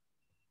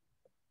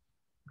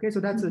 Okay,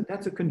 so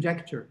that's a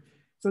conjecture.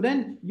 So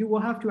then you will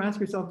have to ask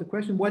yourself the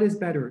question, what is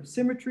better,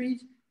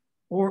 symmetries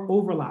or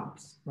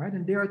overlaps, right?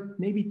 And there are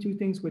maybe two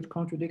things which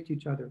contradict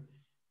each other.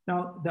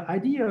 Now, the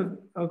idea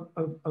of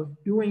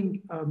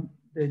doing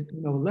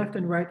the left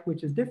and right,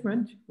 which is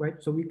different, right?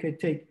 So we could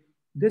take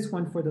this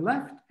one for the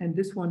left and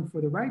this one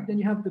for the right. Then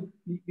you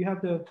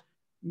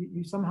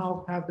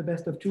somehow have the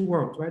best of two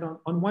worlds, right?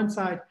 On one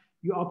side,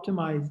 you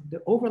optimize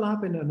the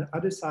overlap, and on the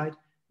other side,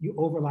 you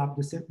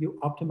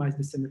optimize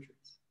the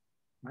symmetries,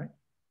 right?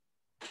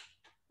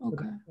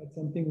 Okay. So that's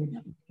something which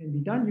can be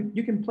done.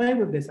 You can play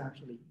with this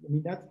actually. I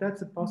mean,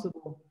 that's a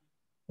possible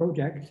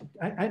project.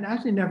 I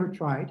actually never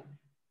tried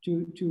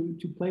to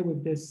play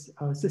with this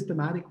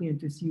systematically and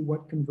to see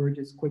what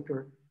converges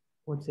quicker,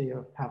 let's say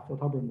a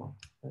half-Hubbard model.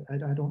 I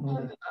don't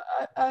know that.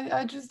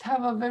 I just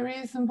have a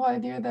very simple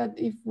idea that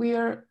if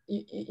we're,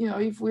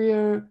 if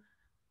we're,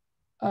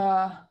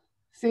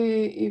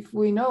 say, if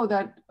we know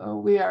that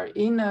we are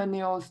in a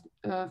Néel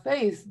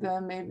phase,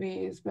 then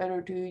maybe it's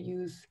better to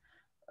use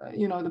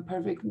the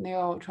perfect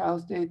Néel trial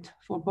state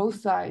for both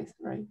sides,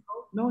 right?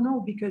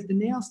 No, because the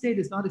Néel state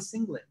is not a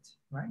singlet,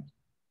 right?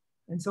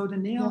 And so the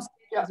Néel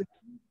state is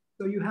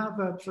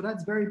so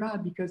that's very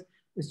bad, because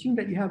assume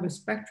that you have a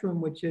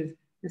spectrum, which is,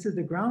 this is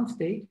the ground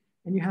state,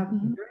 and you have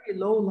very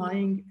low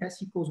lying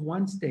s equals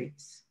 1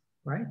 states,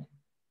 right?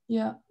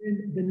 Yeah.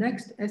 And the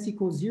next s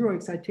equals 0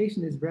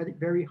 excitation is very,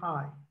 very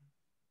high.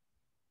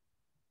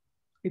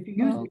 If you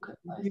use,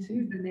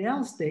 use the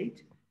Néel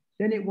state,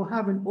 then it will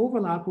have an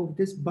overlap of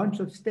this bunch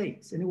of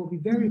states, and it will be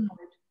very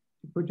hard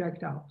to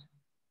project out.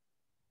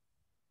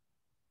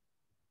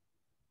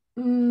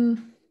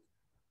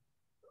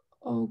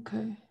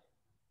 Okay.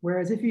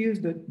 Whereas if you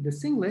use the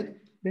singlet,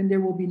 then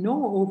there will be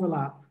no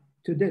overlap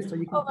to this. So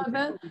you can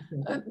then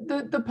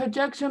the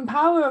projection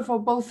power for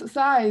both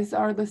sides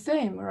are the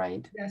same,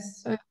 right?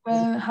 Yes.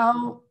 Then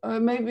how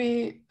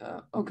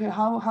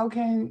how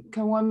can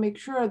one make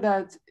sure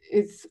that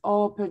it's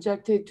all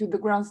projected to the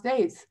ground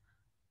states?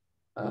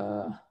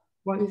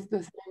 with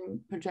the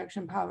same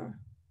projection power.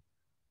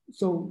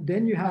 So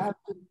then you have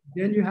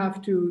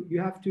to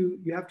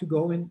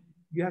go and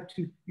you have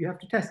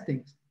to test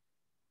things.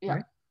 Yeah.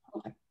 Right?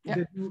 Okay. Yeah.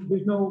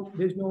 There's no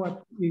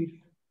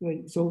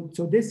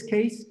so this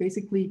case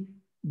basically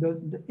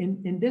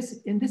in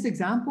this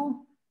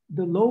example,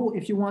 the low,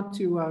 if you want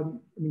to I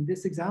mean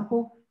this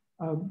example,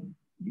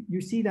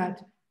 you see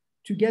that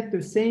to get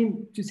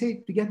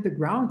the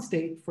ground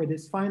state for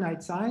this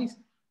finite size,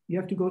 you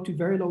have to go to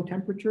very low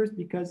temperatures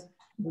because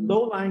the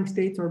low-lying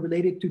states are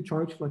related to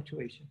charge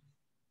fluctuation,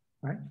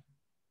 right?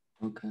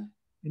 Okay.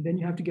 And then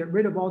you have to get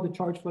rid of all the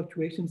charge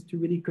fluctuations to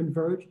really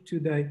converge to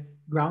the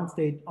ground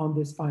state on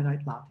this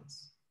finite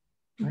lattice,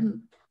 right?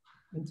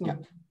 And so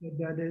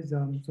that is,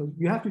 so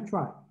you have to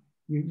try.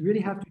 You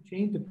really have to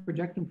change the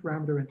projection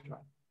parameter and try.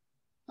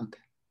 Okay.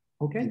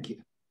 Okay. Thank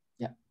you.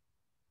 Yeah.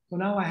 So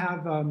now I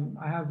have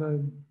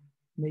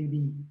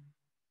maybe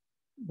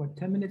what,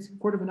 10 minutes,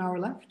 quarter of an hour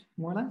left,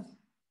 more or less.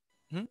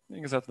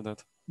 Exactly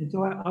that. And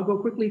so I'll go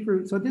quickly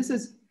through. So these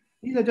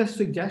are just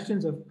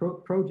suggestions of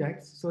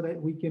projects so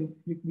that we can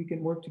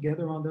work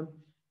together on them.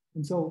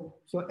 And so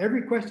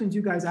every question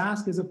you guys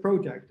ask is a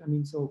project. I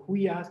mean, so if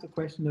we asked a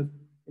question of,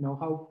 you know,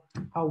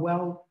 how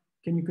well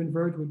can you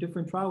converge with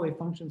different trial wave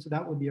functions? So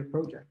that would be a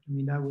project. I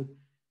mean, that would,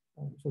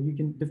 so you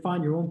can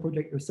define your own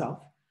project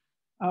yourself.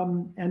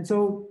 And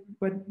so,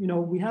 but you know,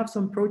 we have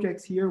some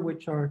projects here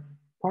which are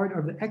part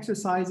of the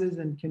exercises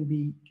and can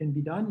be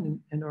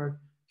done and are,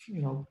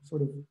 you know,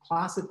 sort of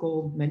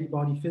classical many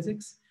body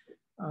physics.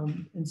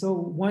 And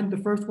so the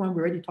first one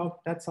we already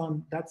talked, I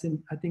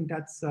think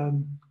that's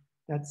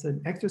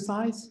an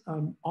exercise,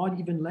 odd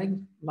even leg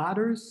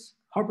ladders,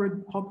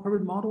 Hubbard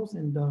models.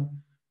 And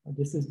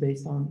this is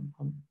based on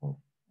I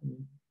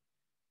mean,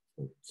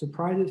 so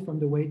surprises from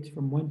the weight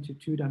from 1 to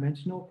 2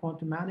 dimensional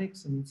quantum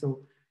mechanics. And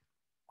so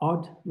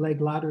odd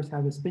leg ladders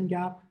have a spin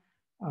gap,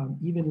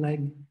 odd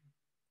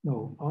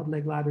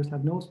leg ladders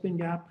have no spin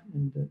gap,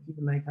 and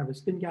even leg have a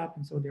spin gap.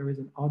 And so there is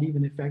an odd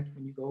even effect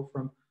when you go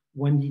from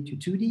 1D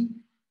to 2D.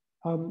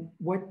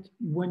 What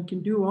one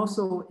can do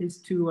also is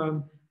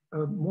to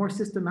more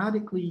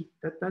systematically,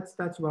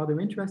 that's rather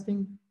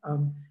interesting.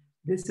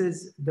 This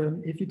is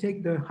if you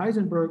take the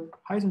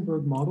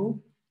Heisenberg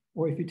model,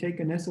 or if you take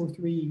an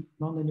SO3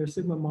 nonlinear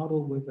sigma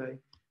model with a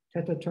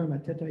theta term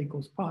at theta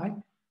equals pi,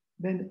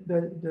 then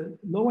the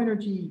low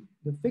energy,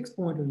 the fixed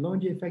point or low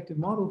energy effective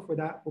model for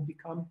that will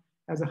become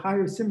as a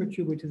higher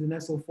symmetry, which is an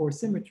SO4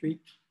 symmetry.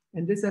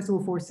 And this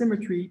SO4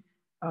 symmetry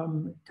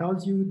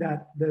tells you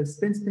that the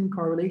spin-spin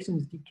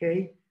correlations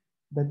decay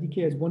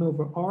as 1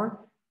 over R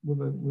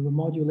with a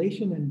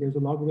modulation, and there's a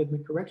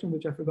logarithmic correction,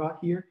 which I forgot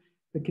here.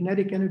 The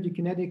kinetic energy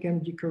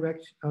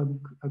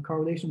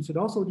correlation should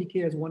also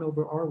decay as 1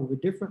 over R with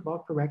a different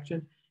log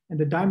correction, and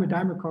the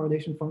dimer-dimer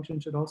correlation function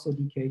should also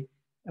decay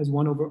as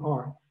 1 over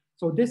R.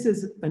 So this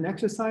is an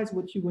exercise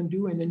which you can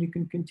do, and then you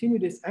can continue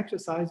this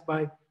exercise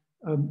by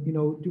you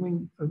know,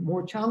 doing a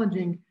more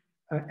challenging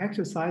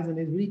exercise, and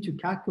is really to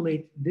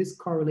calculate this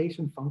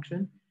correlation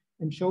function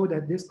and show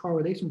that this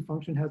correlation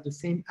function has the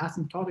same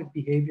asymptotic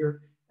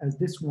behavior as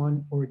this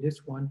one or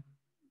this one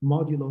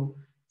modulo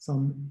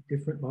some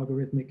different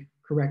logarithmic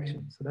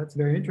correction. So that's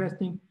very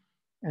interesting.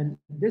 And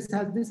this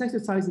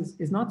exercise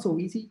is not so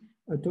easy.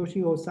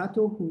 Toshio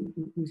Sato,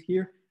 who's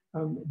here,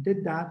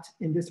 did that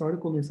in this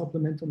article in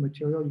supplemental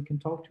material. You can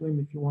talk to him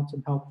if you want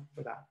some help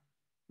for that.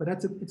 But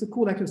it's a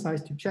cool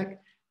exercise to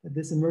check that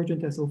this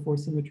emergent SO4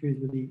 symmetry is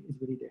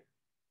really there.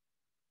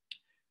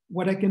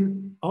 What I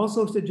can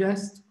also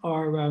suggest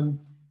are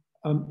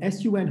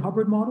SUN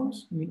Hubbard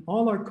models. I mean,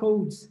 all our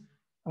codes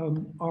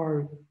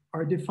are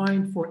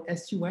defined for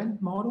SUN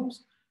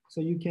models. So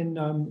you can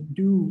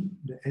do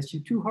the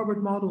SU2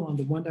 Hubbard model on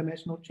the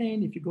one-dimensional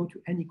chain. If you go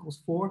to n equals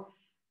 4,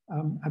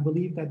 I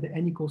believe that the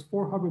n equals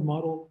 4 Hubbard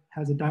model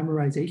has a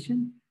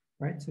dimerization,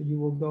 right? So you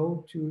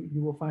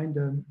will find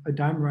a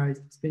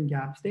dimerized spin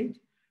gap state.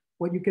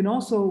 What you can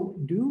also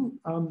do,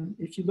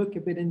 if you look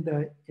a bit in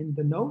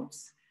the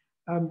notes,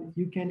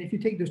 you can, if you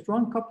take the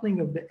strong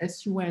coupling of the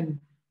SUN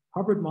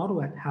Hubbard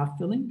model at half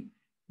filling,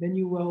 then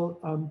you will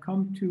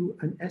come to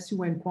an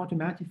SUN quantum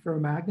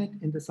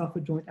antiferromagnet in the sulfur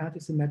joint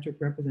antisymmetric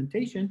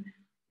representation.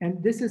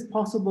 And this is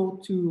possible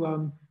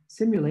to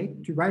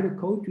simulate, to write a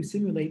code to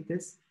simulate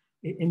this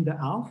in the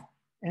ALF.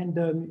 And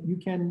you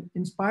can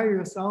inspire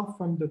yourself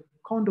from the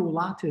Kondo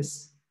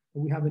lattice.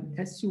 We have an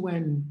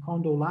SUN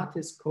Kondo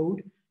lattice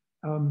code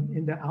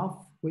in the ALF,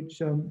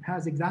 which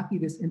has exactly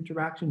this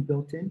interaction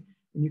built in.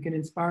 And you can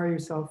inspire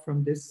yourself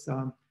from this,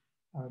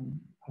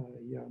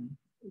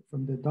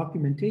 from the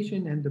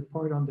documentation and the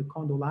part on the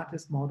Kondo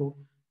lattice model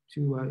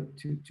to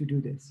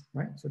do this,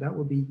 right? So that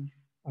would be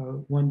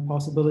one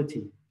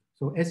possibility.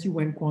 So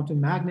SUN quantum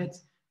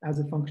magnets as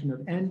a function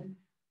of n,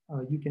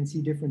 you can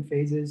see different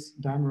phases,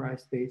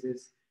 dimerized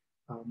phases,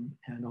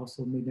 and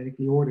also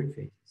magnetically ordered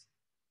phases.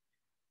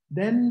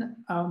 Then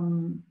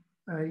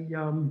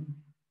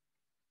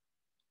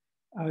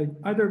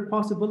other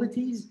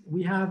possibilities,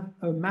 we have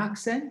a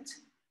Maxent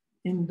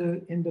in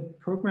the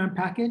program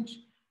package.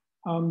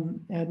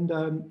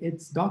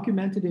 It's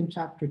documented in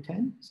chapter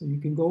 10. So you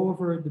can go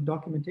over the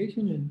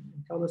documentation and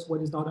tell us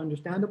what is not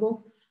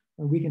understandable.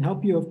 We can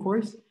help you, of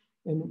course.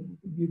 And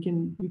you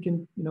can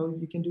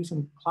do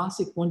some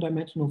classic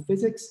one-dimensional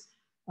physics.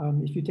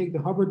 If you take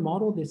the Hubbard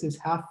model, this is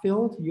half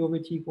filled, U over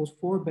T equals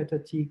 4, beta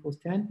T equals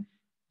 10.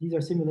 These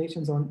are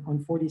simulations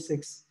on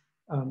 46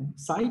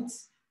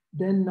 sites.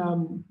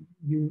 Then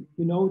you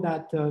know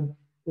that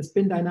the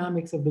spin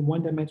dynamics of the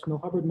one-dimensional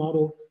Hubbard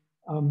model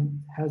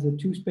has a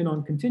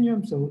two-spin-on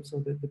continuum. So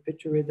the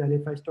picture is that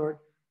if I start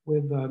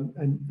with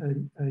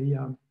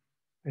a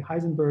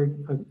Heisenberg,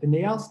 a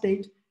Néel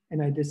state,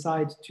 and I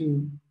decide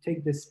to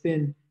take the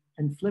spin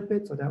and flip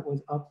it, so that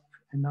was up,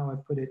 and now I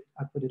put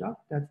it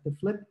up. That's the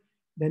flip.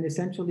 Then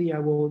essentially I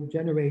will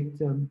generate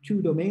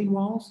two domain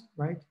walls,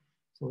 right?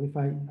 So if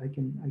I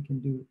can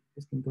do,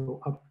 this can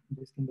go up,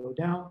 this can go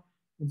down.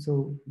 And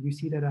so you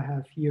see that I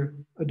have here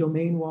a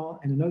domain wall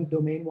and another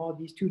domain wall.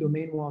 These two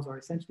domain walls are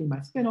essentially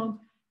my spin-ons,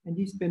 and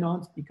these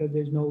spin-ons, because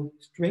there's no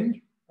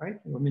string, right?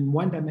 I'm in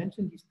one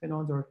dimension, these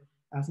spin-ons are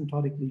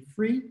asymptotically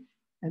free.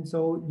 And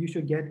so you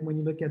should get, when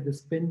you look at the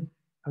spin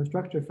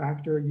structure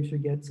factor, you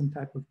should get some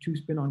type of two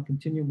spin-on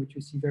continuum, which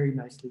you see very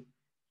nicely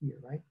here,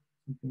 right?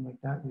 Something like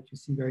that, which you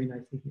see very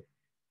nicely here.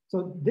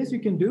 So this you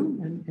can do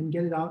and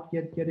get it out,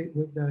 get it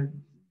with the,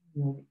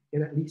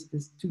 get at least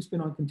this two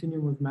spin-on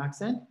continuum with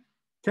max n.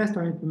 Test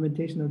our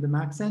implementation of the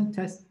max n,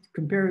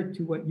 compare it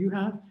to what you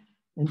have,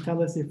 and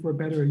tell us if we're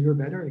better or you're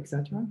better,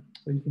 etc.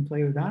 So you can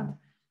play with that.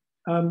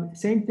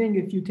 Same thing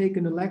if you take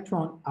an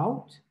electron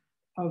out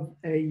of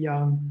a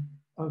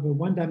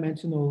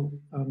one-dimensional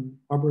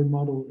Hubbard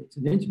model, it's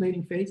an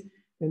insulating phase,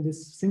 then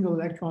this single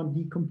electron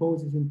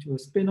decomposes into a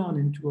spin-on,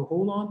 into a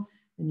holon,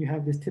 and you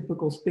have this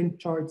typical spin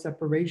charge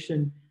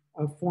separation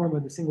form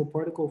of the single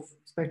particle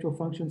spectral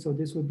function. So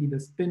this would be the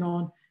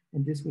spin-on,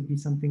 and this would be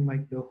something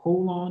like the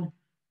holon,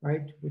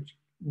 right? Which,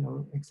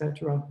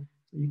 etc.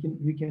 So you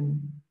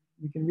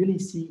can really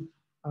see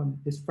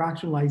this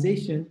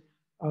fractionalization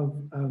of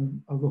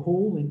a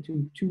whole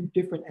into two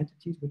different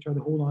entities, which are the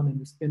holon and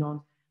the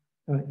spin-on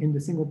in the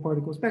single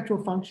particle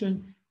spectral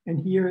function. And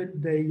here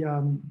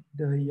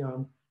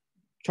the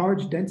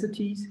charge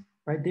densities,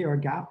 right? They are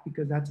gapped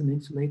because that's an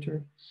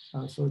insulator.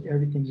 So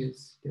everything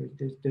is,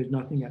 there's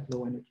nothing at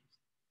low energies.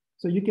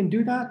 So you can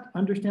do that,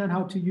 understand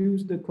how to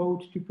use the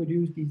code to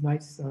produce these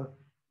nice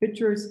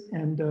pictures.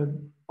 And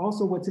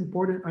also what's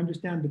important,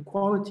 understand the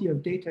quality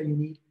of data you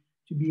need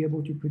to be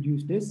able to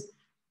produce this.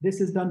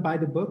 This is done by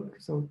the book.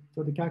 So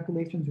the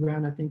calculations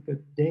ran, I think, a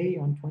day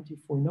on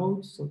 24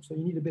 nodes. So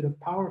you need a bit of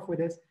power for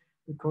this.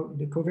 The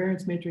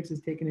covariance matrix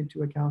is taken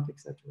into account,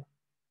 etc.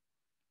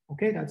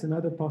 Okay, that's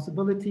another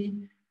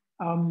possibility.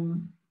 How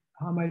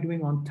am I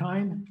doing on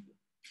time?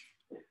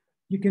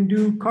 You can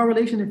do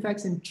correlation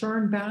effects in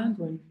churn bands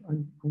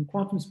on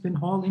quantum spin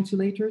Hall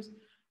insulators.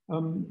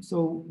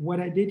 So what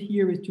I did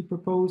here is to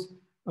propose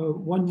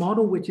one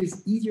model which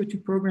is easier to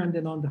program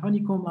than on the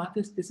honeycomb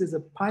lattice. This is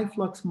a pi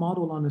flux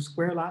model on a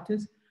square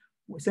lattice.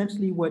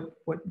 Essentially what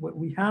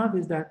we have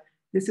is that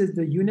this is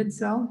the unit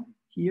cell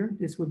here.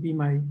 This would be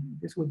my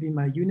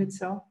unit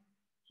cell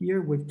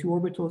here with two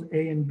orbitals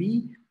A and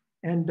B.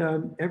 And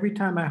every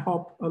time I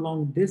hop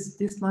along this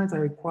lines, I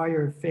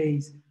require a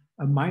phase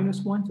a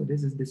 -1. So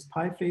this is this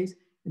pi phase.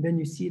 And then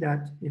you see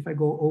that if I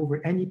go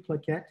over any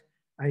plaquette,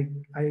 I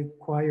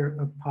acquire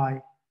a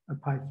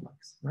pi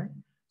flux, right?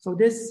 So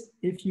this,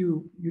 if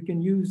you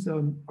can use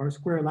our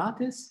square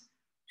lattice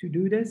to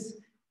do this,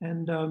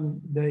 and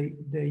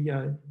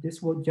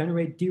this will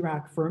generate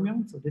Dirac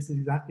fermions. So this is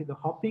exactly the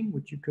hopping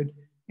which you could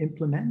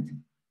implement.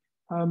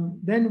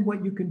 Then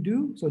what you can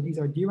do, so these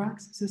are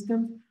Dirac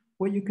systems.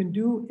 What you can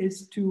do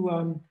is to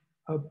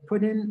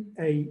put in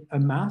a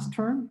mass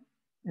term,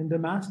 and the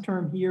mass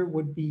term here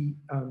would be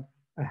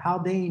a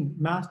Haldane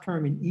mass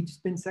term in each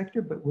spin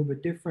sector, but with a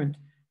different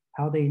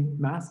Haldane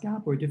mass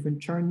gap or a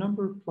different churn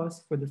number,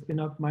 plus for the spin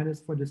up,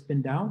 minus for the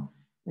spin down.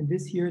 And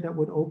this here, that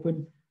would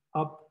open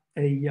up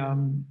a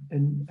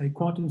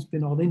quantum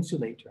spin Hall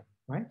insulator,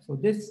 right? So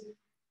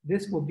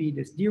this will be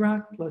this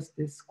Dirac plus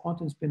this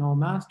quantum spin Hall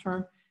mass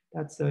term.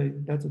 That's a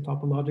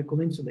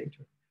topological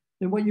insulator.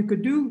 Then what you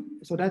could do,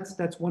 so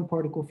that's one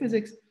particle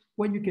physics.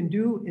 What you can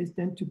do is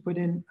then to put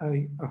in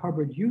a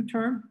Hubbard U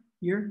term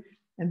here,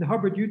 and the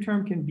Hubbard U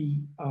term can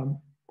be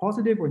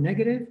positive or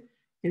negative.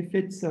 If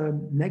it's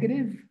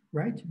negative,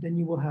 right, then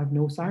you will have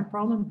no sign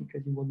problem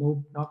because you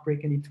will not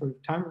break any sort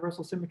of time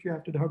reversal symmetry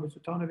after the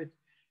Hubbard-Sutanovich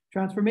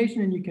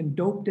transformation, and you can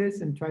dope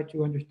this and try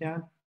to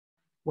understand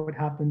what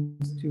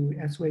happens to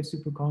S-wave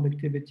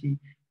superconductivity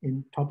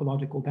in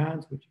topological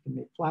bands, which you can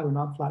make flat or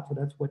not flat. So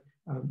that's what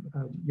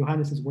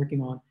Johannes is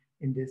working on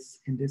in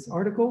this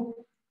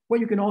article. What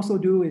you can also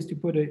do is to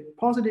put a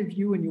positive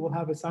U, and you will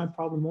have a sign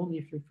problem only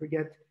if you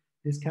forget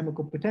this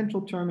chemical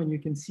potential term, and you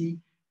can see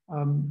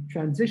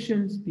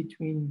transitions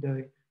between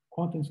the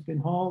quantum spin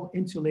Hall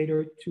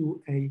insulator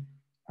to a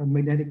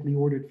magnetically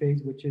ordered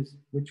phase,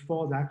 which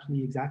falls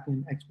actually exactly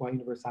in XY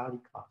universality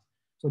class.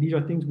 So these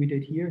are things we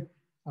did here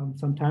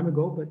some time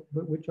ago,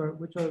 but which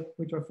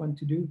are fun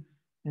to do,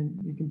 and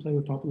you can play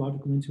with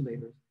topological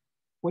insulators.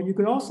 What you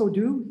could also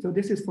do, so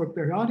this is for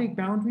periodic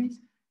boundaries,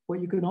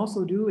 what you can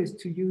also do is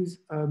to use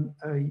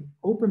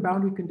open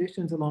boundary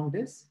conditions along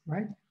this,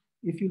 right?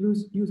 If you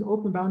use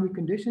open boundary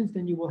conditions,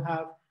 then you will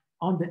have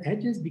on the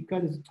edges,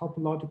 because it's a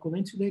topological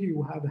insulator, you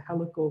will have a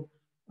helical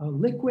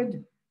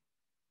liquid.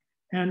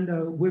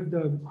 And with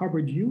the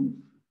Hubbard U,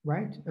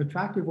 right,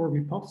 attractive or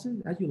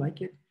repulsive, as you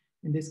like it.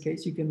 In this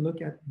case, you can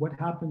look at what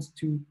happens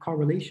to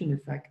correlation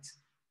effects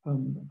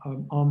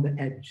on the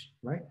edge,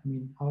 right? I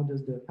mean, how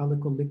does the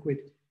helical liquid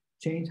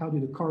change? How do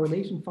the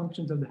correlation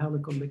functions of the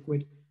helical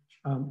liquid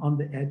on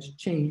the edge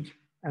change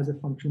as a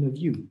function of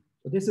U?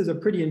 So this is a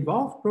pretty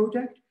involved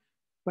project,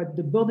 but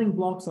the building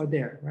blocks are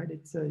there, right?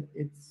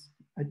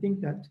 I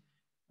think that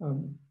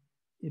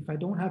if I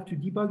don't have to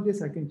debug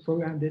this, I can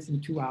program this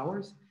in 2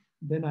 hours.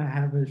 Then I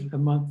have a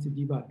month to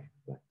debug,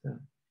 but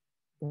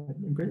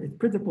in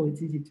principle,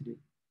 it's easy to do.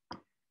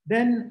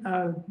 Then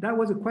that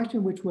was a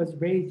question which was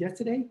raised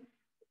yesterday.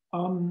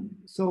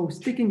 So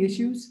sticking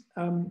issues,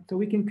 so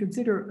we can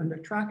consider an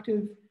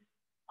attractive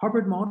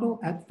Hubbard model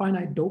at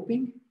finite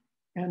doping.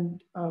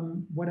 And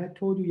what I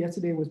told you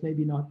yesterday was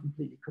maybe not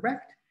completely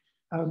correct.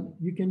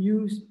 You can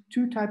use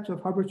 2 types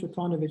of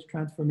Hubbard-Swiatkowski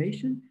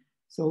transformation.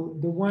 So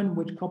the one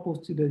which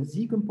couples to the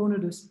Z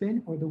component of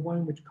spin, or the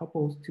one which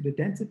couples to the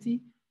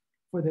density.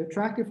 For the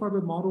attractive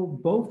Hubbard model,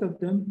 both of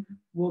them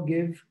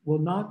will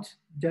not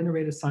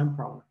generate a sign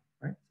problem,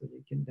 right? So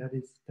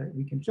that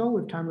we can show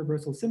with time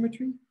reversal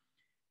symmetry.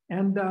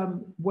 And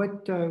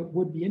what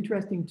would be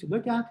interesting to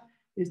look at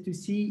is to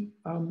see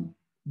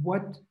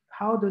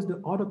how does the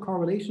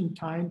autocorrelation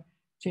time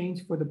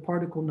change for the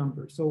particle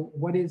number. So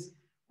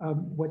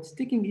what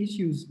sticking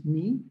issues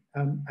mean?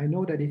 I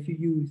know that if you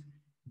use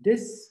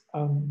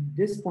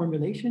this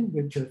formulation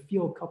with the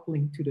field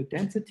coupling to the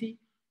density,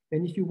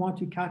 then if you want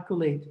to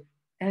calculate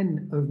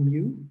n of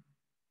mu,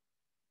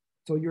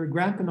 so your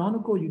grand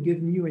canonical, you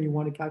give mu and you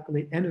want to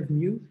calculate n of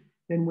mu,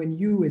 then when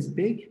u is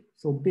big,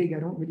 so big, I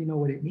don't really know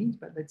what it means,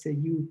 but let's say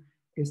u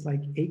is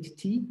like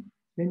 8t,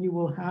 then you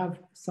will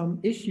have some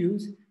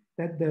issues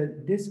that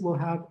this will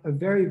have a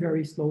very,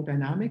 very slow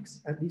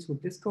dynamics, at least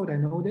with this code, I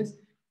know this.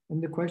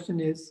 And the question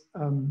is,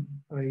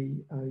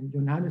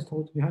 Johannes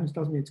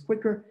tells me it's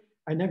quicker.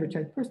 I never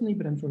checked personally,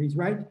 but I'm sure he's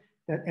right,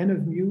 that n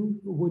of mu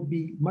would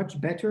be much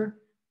better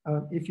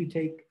if you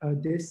take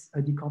this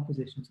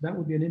decomposition. So that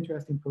would be an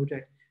interesting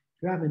project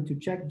to have and to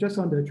check just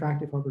on the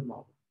attractive Hubbard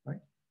model,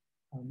 right?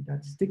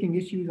 That sticking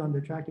issues on the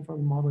attractive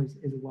Hubbard model is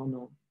a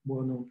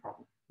well-known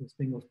problem with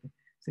single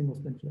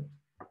spin flips.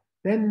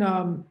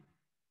 Then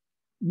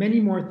many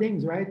more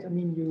things, right? I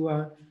mean,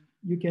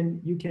 you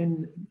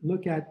can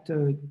look at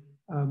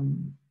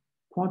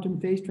quantum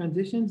phase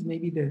transitions.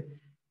 Maybe the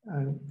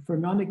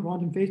fermionic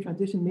quantum phase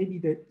transition may be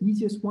the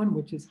easiest one,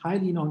 which is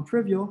highly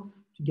non-trivial.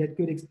 To get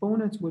good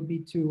exponents would be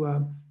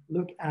to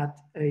look at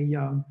a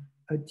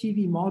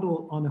TV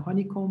model on a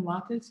honeycomb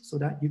lattice, so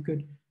that you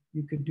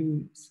could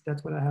do,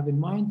 that's what I have in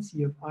mind,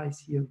 C of I,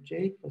 C of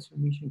J plus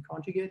Fermion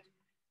conjugate.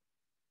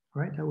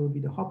 All right, that will be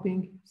the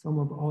hopping, sum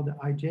of all the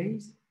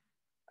IJs,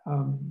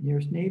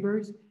 nearest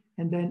neighbors,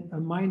 and then a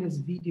minus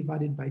V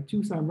divided by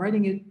 2. So I'm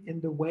writing it in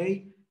the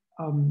way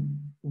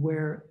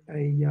where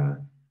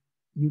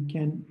you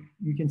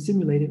can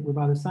simulate it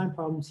without a sign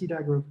problem. C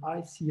dagger of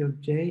I, C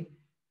of J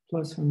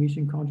plus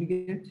Fermion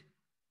conjugate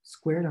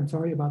squared. I'm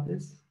sorry about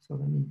this. So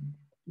let me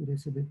do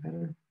this a bit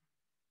better.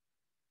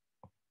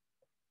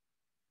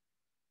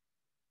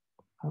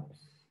 Oops,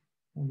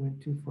 I went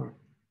too far.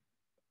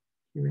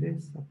 Here it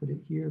is. I'll put it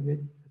here a bit.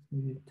 That's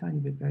maybe a tiny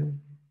bit better.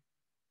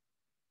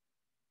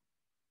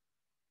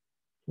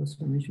 Plus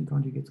Fermion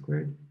conjugate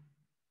squared.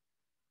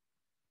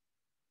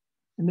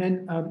 And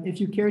then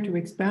if you care to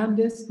expand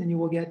this, then you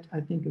will get,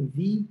 I think, a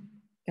V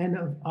n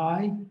of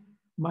I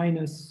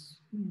minus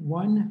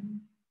 1,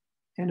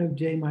 n of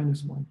j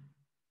minus 1.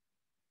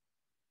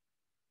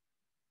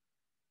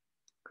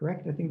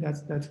 Correct? I think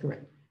that's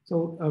correct.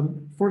 So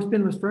for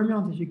spinless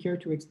fermions, if you care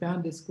to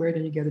expand this squared,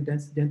 then you get a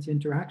density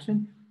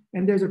interaction.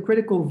 And there's a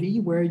critical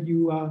V where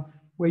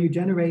you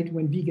generate,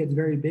 when V gets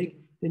very big,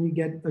 then you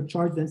get a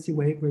charge density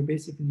wave where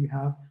basically you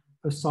have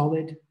a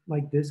solid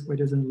like this, where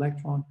there's an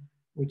electron,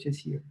 which is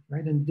here,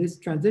 right? And this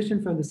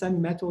transition from the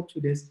semi-metal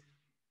to this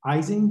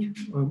Ising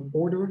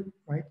order,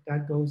 right?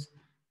 That goes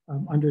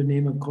under the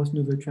name of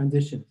Gross-Neveu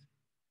transitions.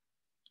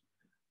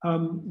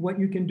 What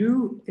you can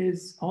do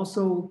is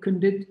also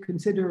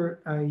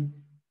consider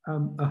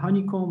a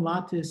honeycomb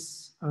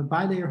lattice, a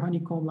bilayer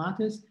honeycomb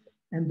lattice,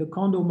 and the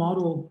Kondo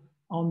model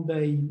on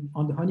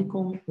the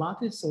honeycomb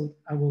lattice. So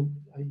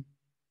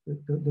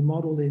the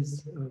model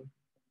is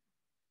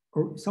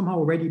or somehow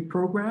already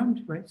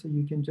programmed, right? So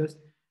you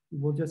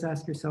will just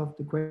ask yourself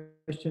the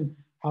question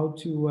how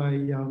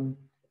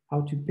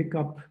to pick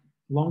up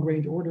long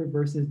range order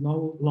versus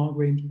no long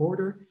range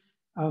order.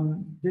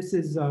 This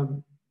is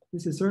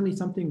certainly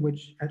something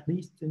which, at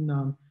least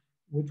in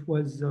which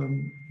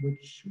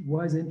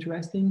was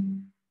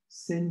interesting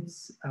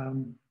since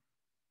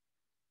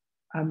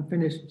I'm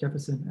finished,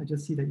 Jefferson. I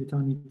just see that you're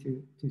telling me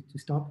to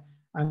stop.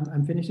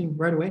 I'm finishing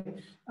right away.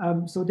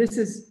 So this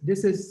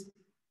is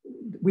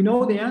we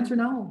know the answer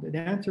now. The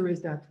answer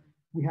is that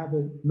we have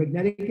a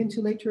magnetic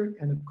insulator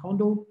and a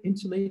Kondo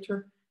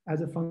insulator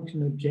as a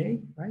function of J,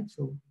 right?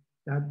 So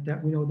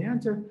that we know the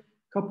answer.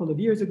 A couple of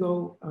years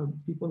ago,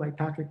 people like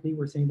Patrick Lee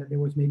were saying that there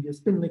was maybe a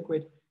spin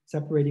liquid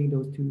separating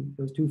those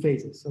two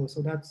phases.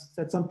 So that's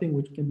something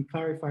which can be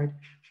clarified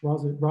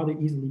rather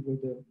easily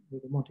with the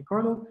Monte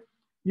Carlo.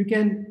 You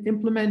can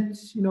implement,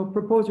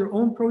 propose your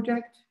own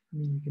project. I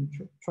mean, you can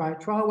try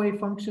trial wave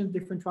functions,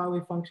 different trial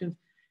wave functions.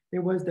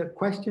 There was the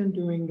question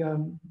during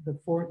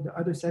the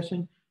other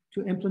session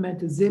to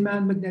implement a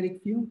Zeeman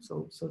magnetic field.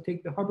 So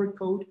take the Hubbard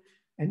code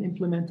and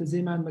implement a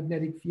Zeeman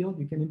magnetic field.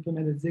 You can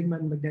implement a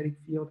Zeeman magnetic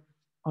field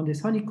on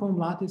this honeycomb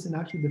lattice, and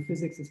actually the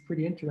physics is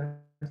pretty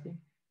interesting,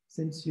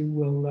 since you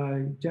will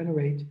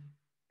generate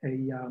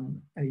a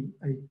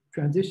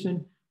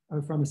transition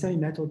from a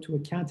semi-metal to a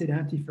canted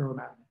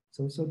antiferromagnet.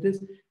 So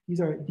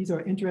these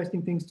are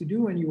interesting things to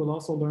do, and you will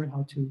also learn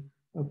how to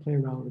play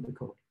around with the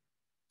code.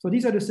 So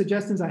these are the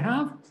suggestions I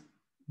have,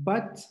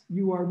 but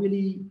you are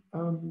really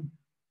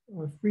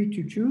free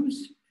to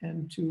choose,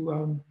 and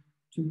you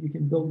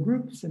can build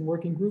groups and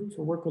work in groups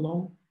or work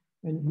alone,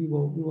 and we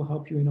will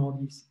help you in all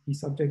these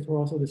subjects, or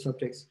also the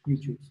subjects you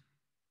choose.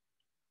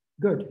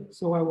 Good.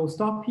 So I will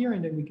stop here,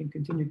 and then we can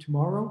continue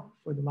tomorrow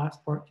for the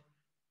last part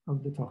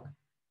of the talk.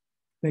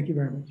 Thank you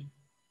very much.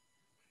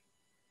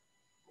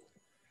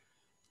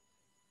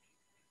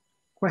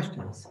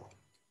 Questions?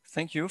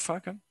 Thank you,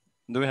 Fakher.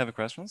 Do we have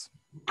questions?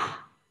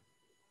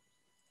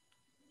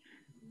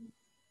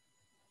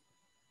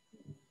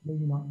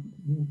 Maybe not.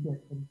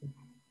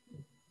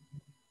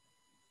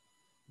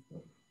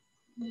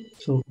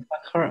 So,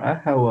 Fakher, I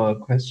have a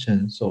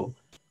question. So,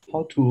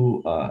 how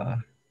to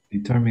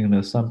determine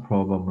the sum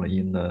problem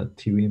in the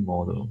TV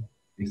model,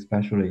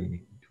 especially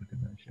in 2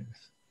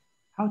 dimensions?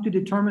 How to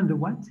determine the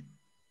what?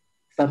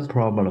 Sum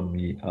problem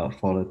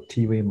for the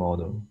TV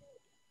model.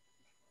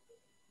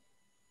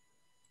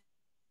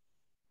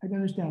 I don't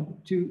understand.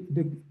 To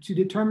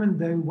determine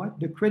the what?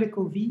 The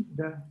critical V?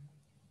 No.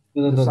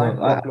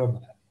 Problem.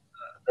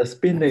 The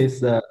spin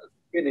is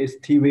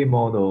TV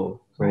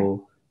model.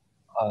 So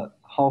Right.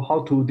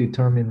 How to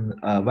determine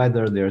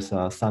whether there's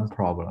a sum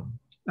problem?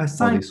 A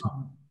sign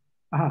problem.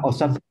 Oh,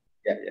 some.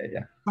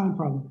 Yeah. Sign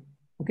problem.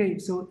 Okay,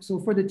 so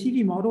for the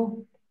TV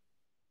model,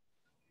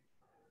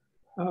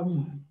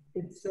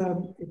 it's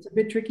a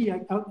bit tricky. I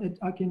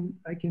can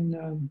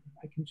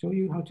show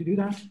you how to do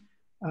that.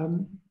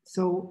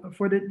 So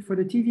for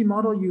the TV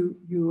model,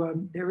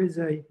 there is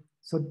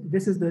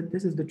this is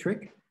the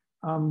trick.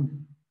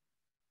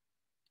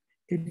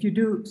 If you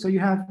do, so you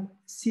have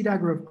C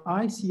dagger of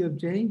I, C of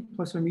J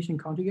plus Hermitian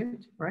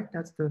conjugate, right?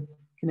 That's the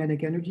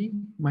kinetic energy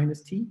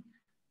minus T.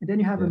 And then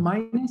you have a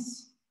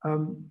minus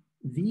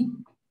V.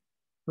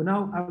 So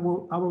now I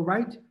will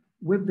write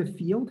with the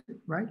field,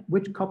 right?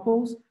 Which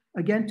couples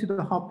again to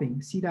the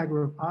hopping, C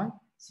dagger of I,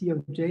 C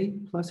of J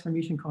plus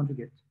Hermitian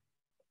conjugate.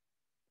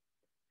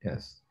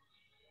 Yes.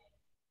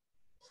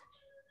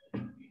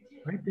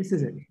 Right, this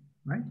is it,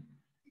 right?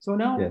 So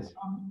now, yes.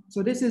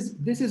 So this is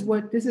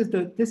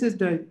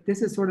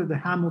sort of the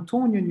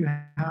Hamiltonian you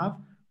have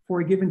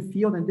for a given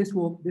field, and this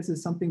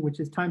is something which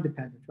is time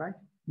dependent, right?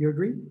 You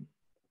agree?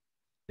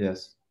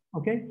 Yes.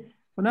 Okay.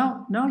 So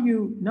now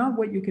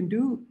what you can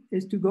do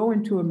is to go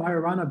into a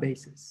Majorana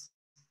basis,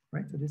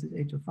 right? So this is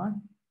H of phi.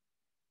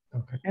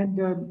 Okay. And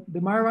the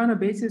Majorana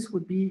basis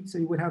would be, so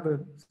you would have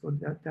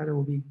that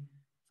will be,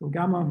 so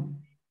gamma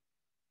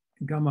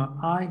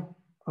I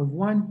of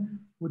 1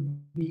 would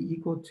be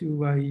equal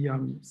to a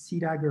C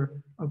dagger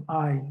of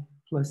I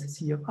plus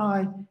C of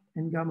I,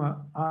 and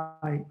gamma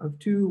I of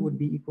 2 would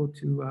be equal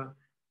to a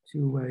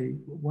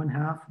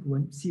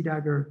 1/2 C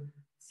dagger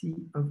C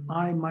of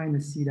I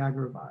minus C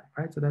dagger of I,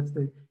 right? So that's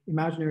the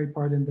imaginary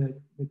part in the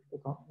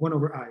 1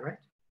 over I, right?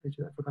 I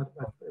forgot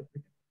about that.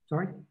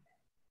 Sorry?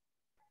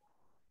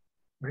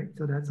 Right,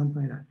 so that's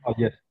something like that. Oh,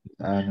 yes,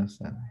 I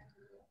understand.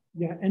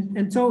 Yeah,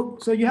 and so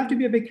you have to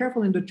be a bit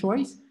careful in the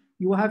choice.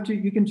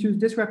 You can choose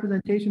this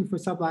representation for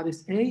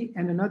sublattice A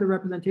and another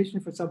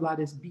representation for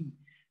sublattice B.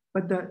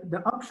 But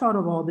the upshot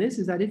of all this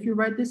is that if you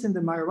write this in the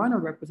Majorana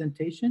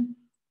representation,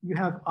 you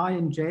have I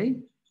and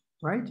J,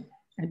 right?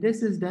 And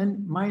this is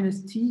then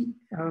minus T,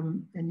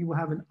 and you will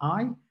have an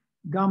I,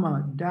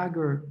 gamma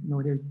dagger,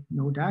 no, there's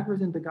no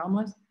daggers in the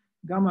gammas,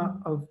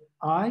 gamma of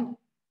I,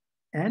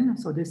 N,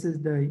 so this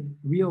is the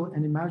real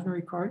and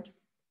imaginary part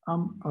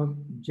of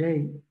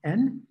J,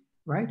 N,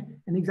 right?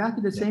 And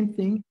exactly the same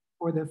thing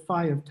for the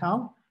phi of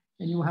tau,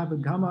 and you will have a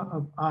gamma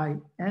of I,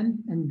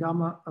 N, and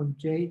gamma of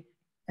J,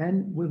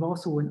 N, with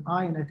also an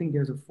I, and I think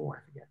there's a 4,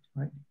 I forget,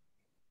 right?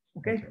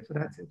 Okay, so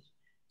that's it.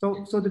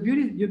 So the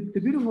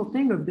beautiful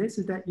thing of this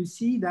is that you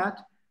see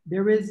that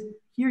there is,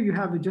 here you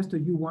have just a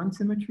U1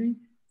 symmetry.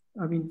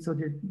 I mean, so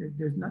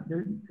there's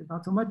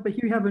not so much, but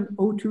here you have an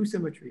O2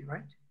 symmetry,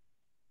 right?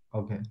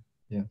 Okay,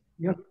 yeah.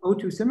 You have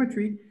O2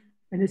 symmetry,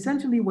 and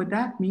essentially what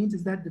that means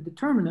is that the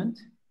determinant,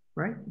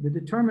 right? The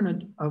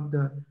determinant of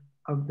the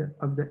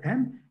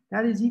M,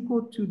 that is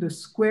equal to the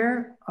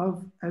square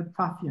of a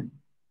Pfaffian.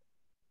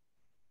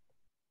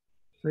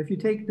 So if you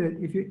take the,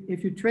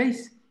 if you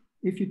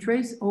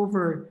trace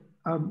over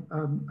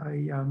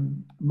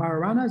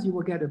Majorana's, you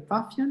will get a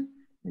Fakher,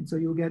 and so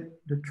you'll get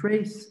the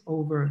trace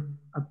over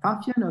a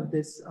Fakher of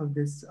this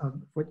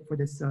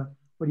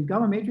for the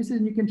gamma matrices,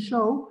 and you can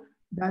show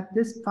that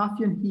this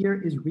Fakher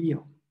here is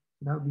real.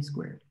 So that would be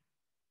squared.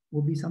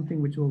 Will be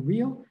something which will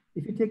real.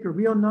 If you take a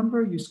real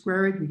number, you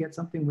square it, you get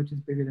something which is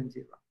bigger than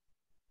 0.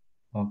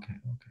 Okay.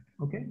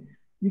 Okay.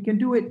 You can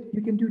do it.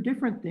 You can do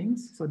different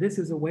things. So this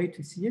is a way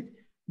to see it.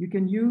 You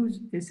can use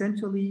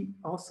essentially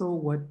also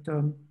what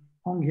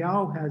Hong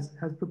Yao has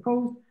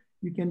proposed.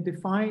 You can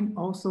define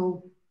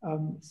also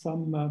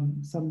some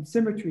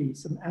symmetry,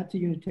 some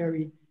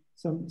anti-unitary,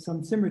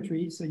 some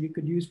symmetry. So you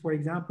could use, for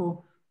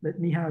example, let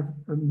me have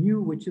a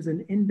mu, which is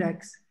an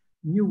index,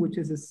 mu, which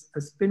is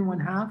a spin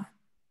 1/2,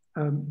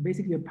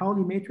 basically a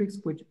Pauli matrix,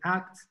 which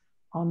acts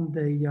on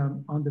the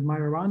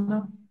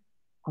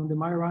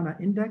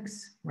Majorana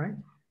index, right?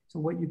 So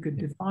what you could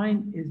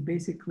define is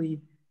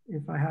basically,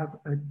 if I have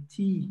a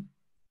t,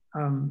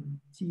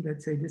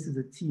 let's say this is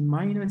a t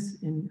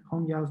minus in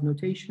Hong Yao's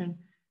notation,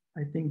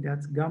 I think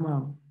that's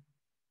gamma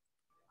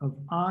of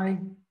I.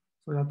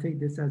 So I'll take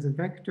this as a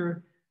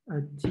vector,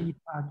 a t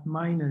at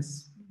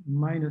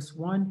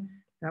 -1,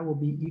 that will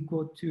be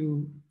equal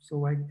to,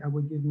 so I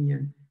would give me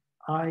an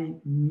I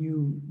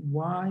mu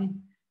y,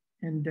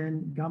 and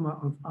then gamma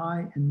of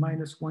I and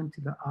 -1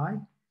 to the I,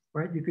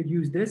 right? You could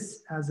use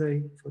this as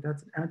a, so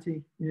that's an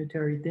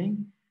anti-unitary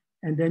thing.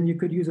 And then you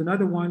could use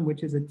another one,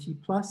 which is a t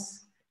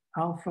plus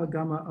alpha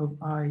gamma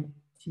of I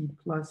t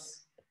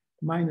plus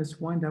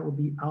 -1. That would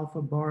be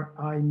alpha bar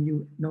I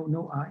mu,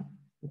 no I,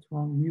 that's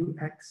wrong, mu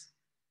x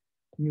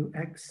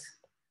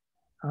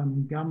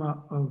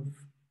gamma of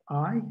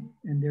I.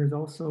 And there's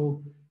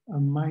also a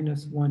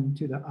 -1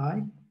 to the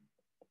I,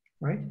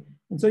 right?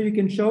 And so you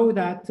can show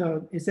that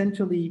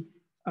essentially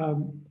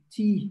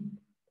t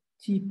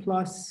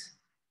plus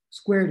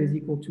squared is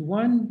equal to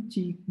 1,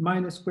 t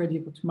minus squared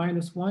equal to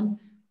 -1,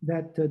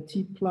 that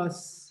t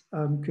plus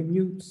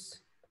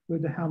commutes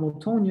with the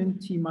Hamiltonian,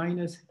 t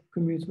minus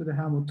commutes with the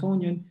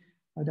Hamiltonian,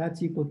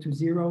 that's equal to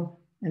 0,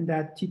 and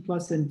that t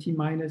plus and t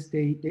minus,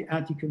 they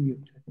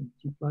anti-commute. I think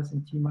t plus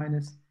and t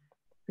minus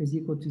is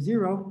equal to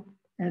 0.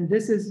 And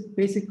this is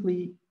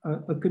basically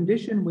a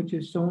condition which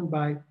is shown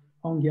by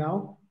Hong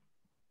Yao,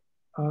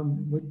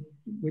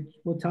 which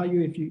will tell you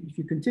if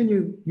you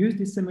continue use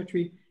this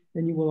symmetry,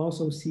 then you will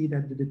also see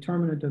that the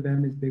determinant of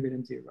m is bigger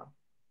than 0.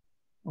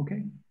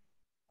 Okay.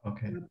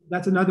 Okay.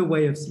 That's another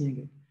way of seeing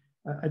it.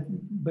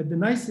 But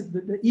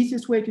the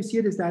easiest way to see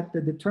it is that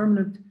the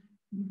determinant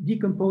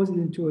decomposes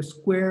into a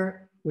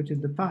square, which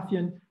is the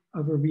Fakher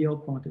of a real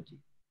quantity.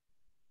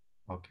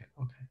 Okay.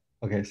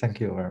 Thank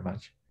you very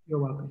much. You're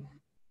welcome.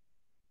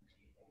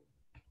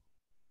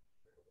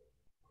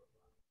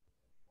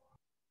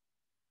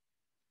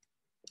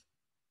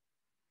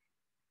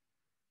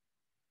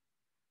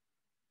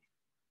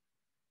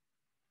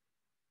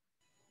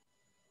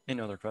 Any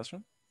other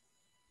question?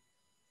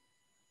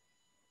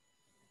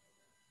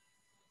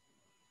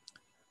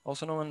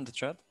 Also no one in the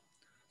chat.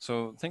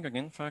 So thank you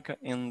again, Fakher.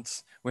 And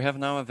we have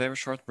now a very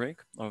short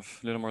break of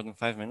a little more than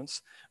 5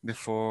 minutes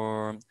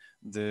before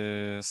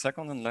the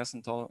second and last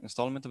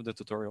installment of the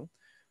tutorial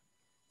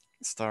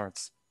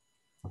starts.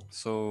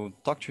 So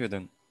talk to you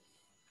then.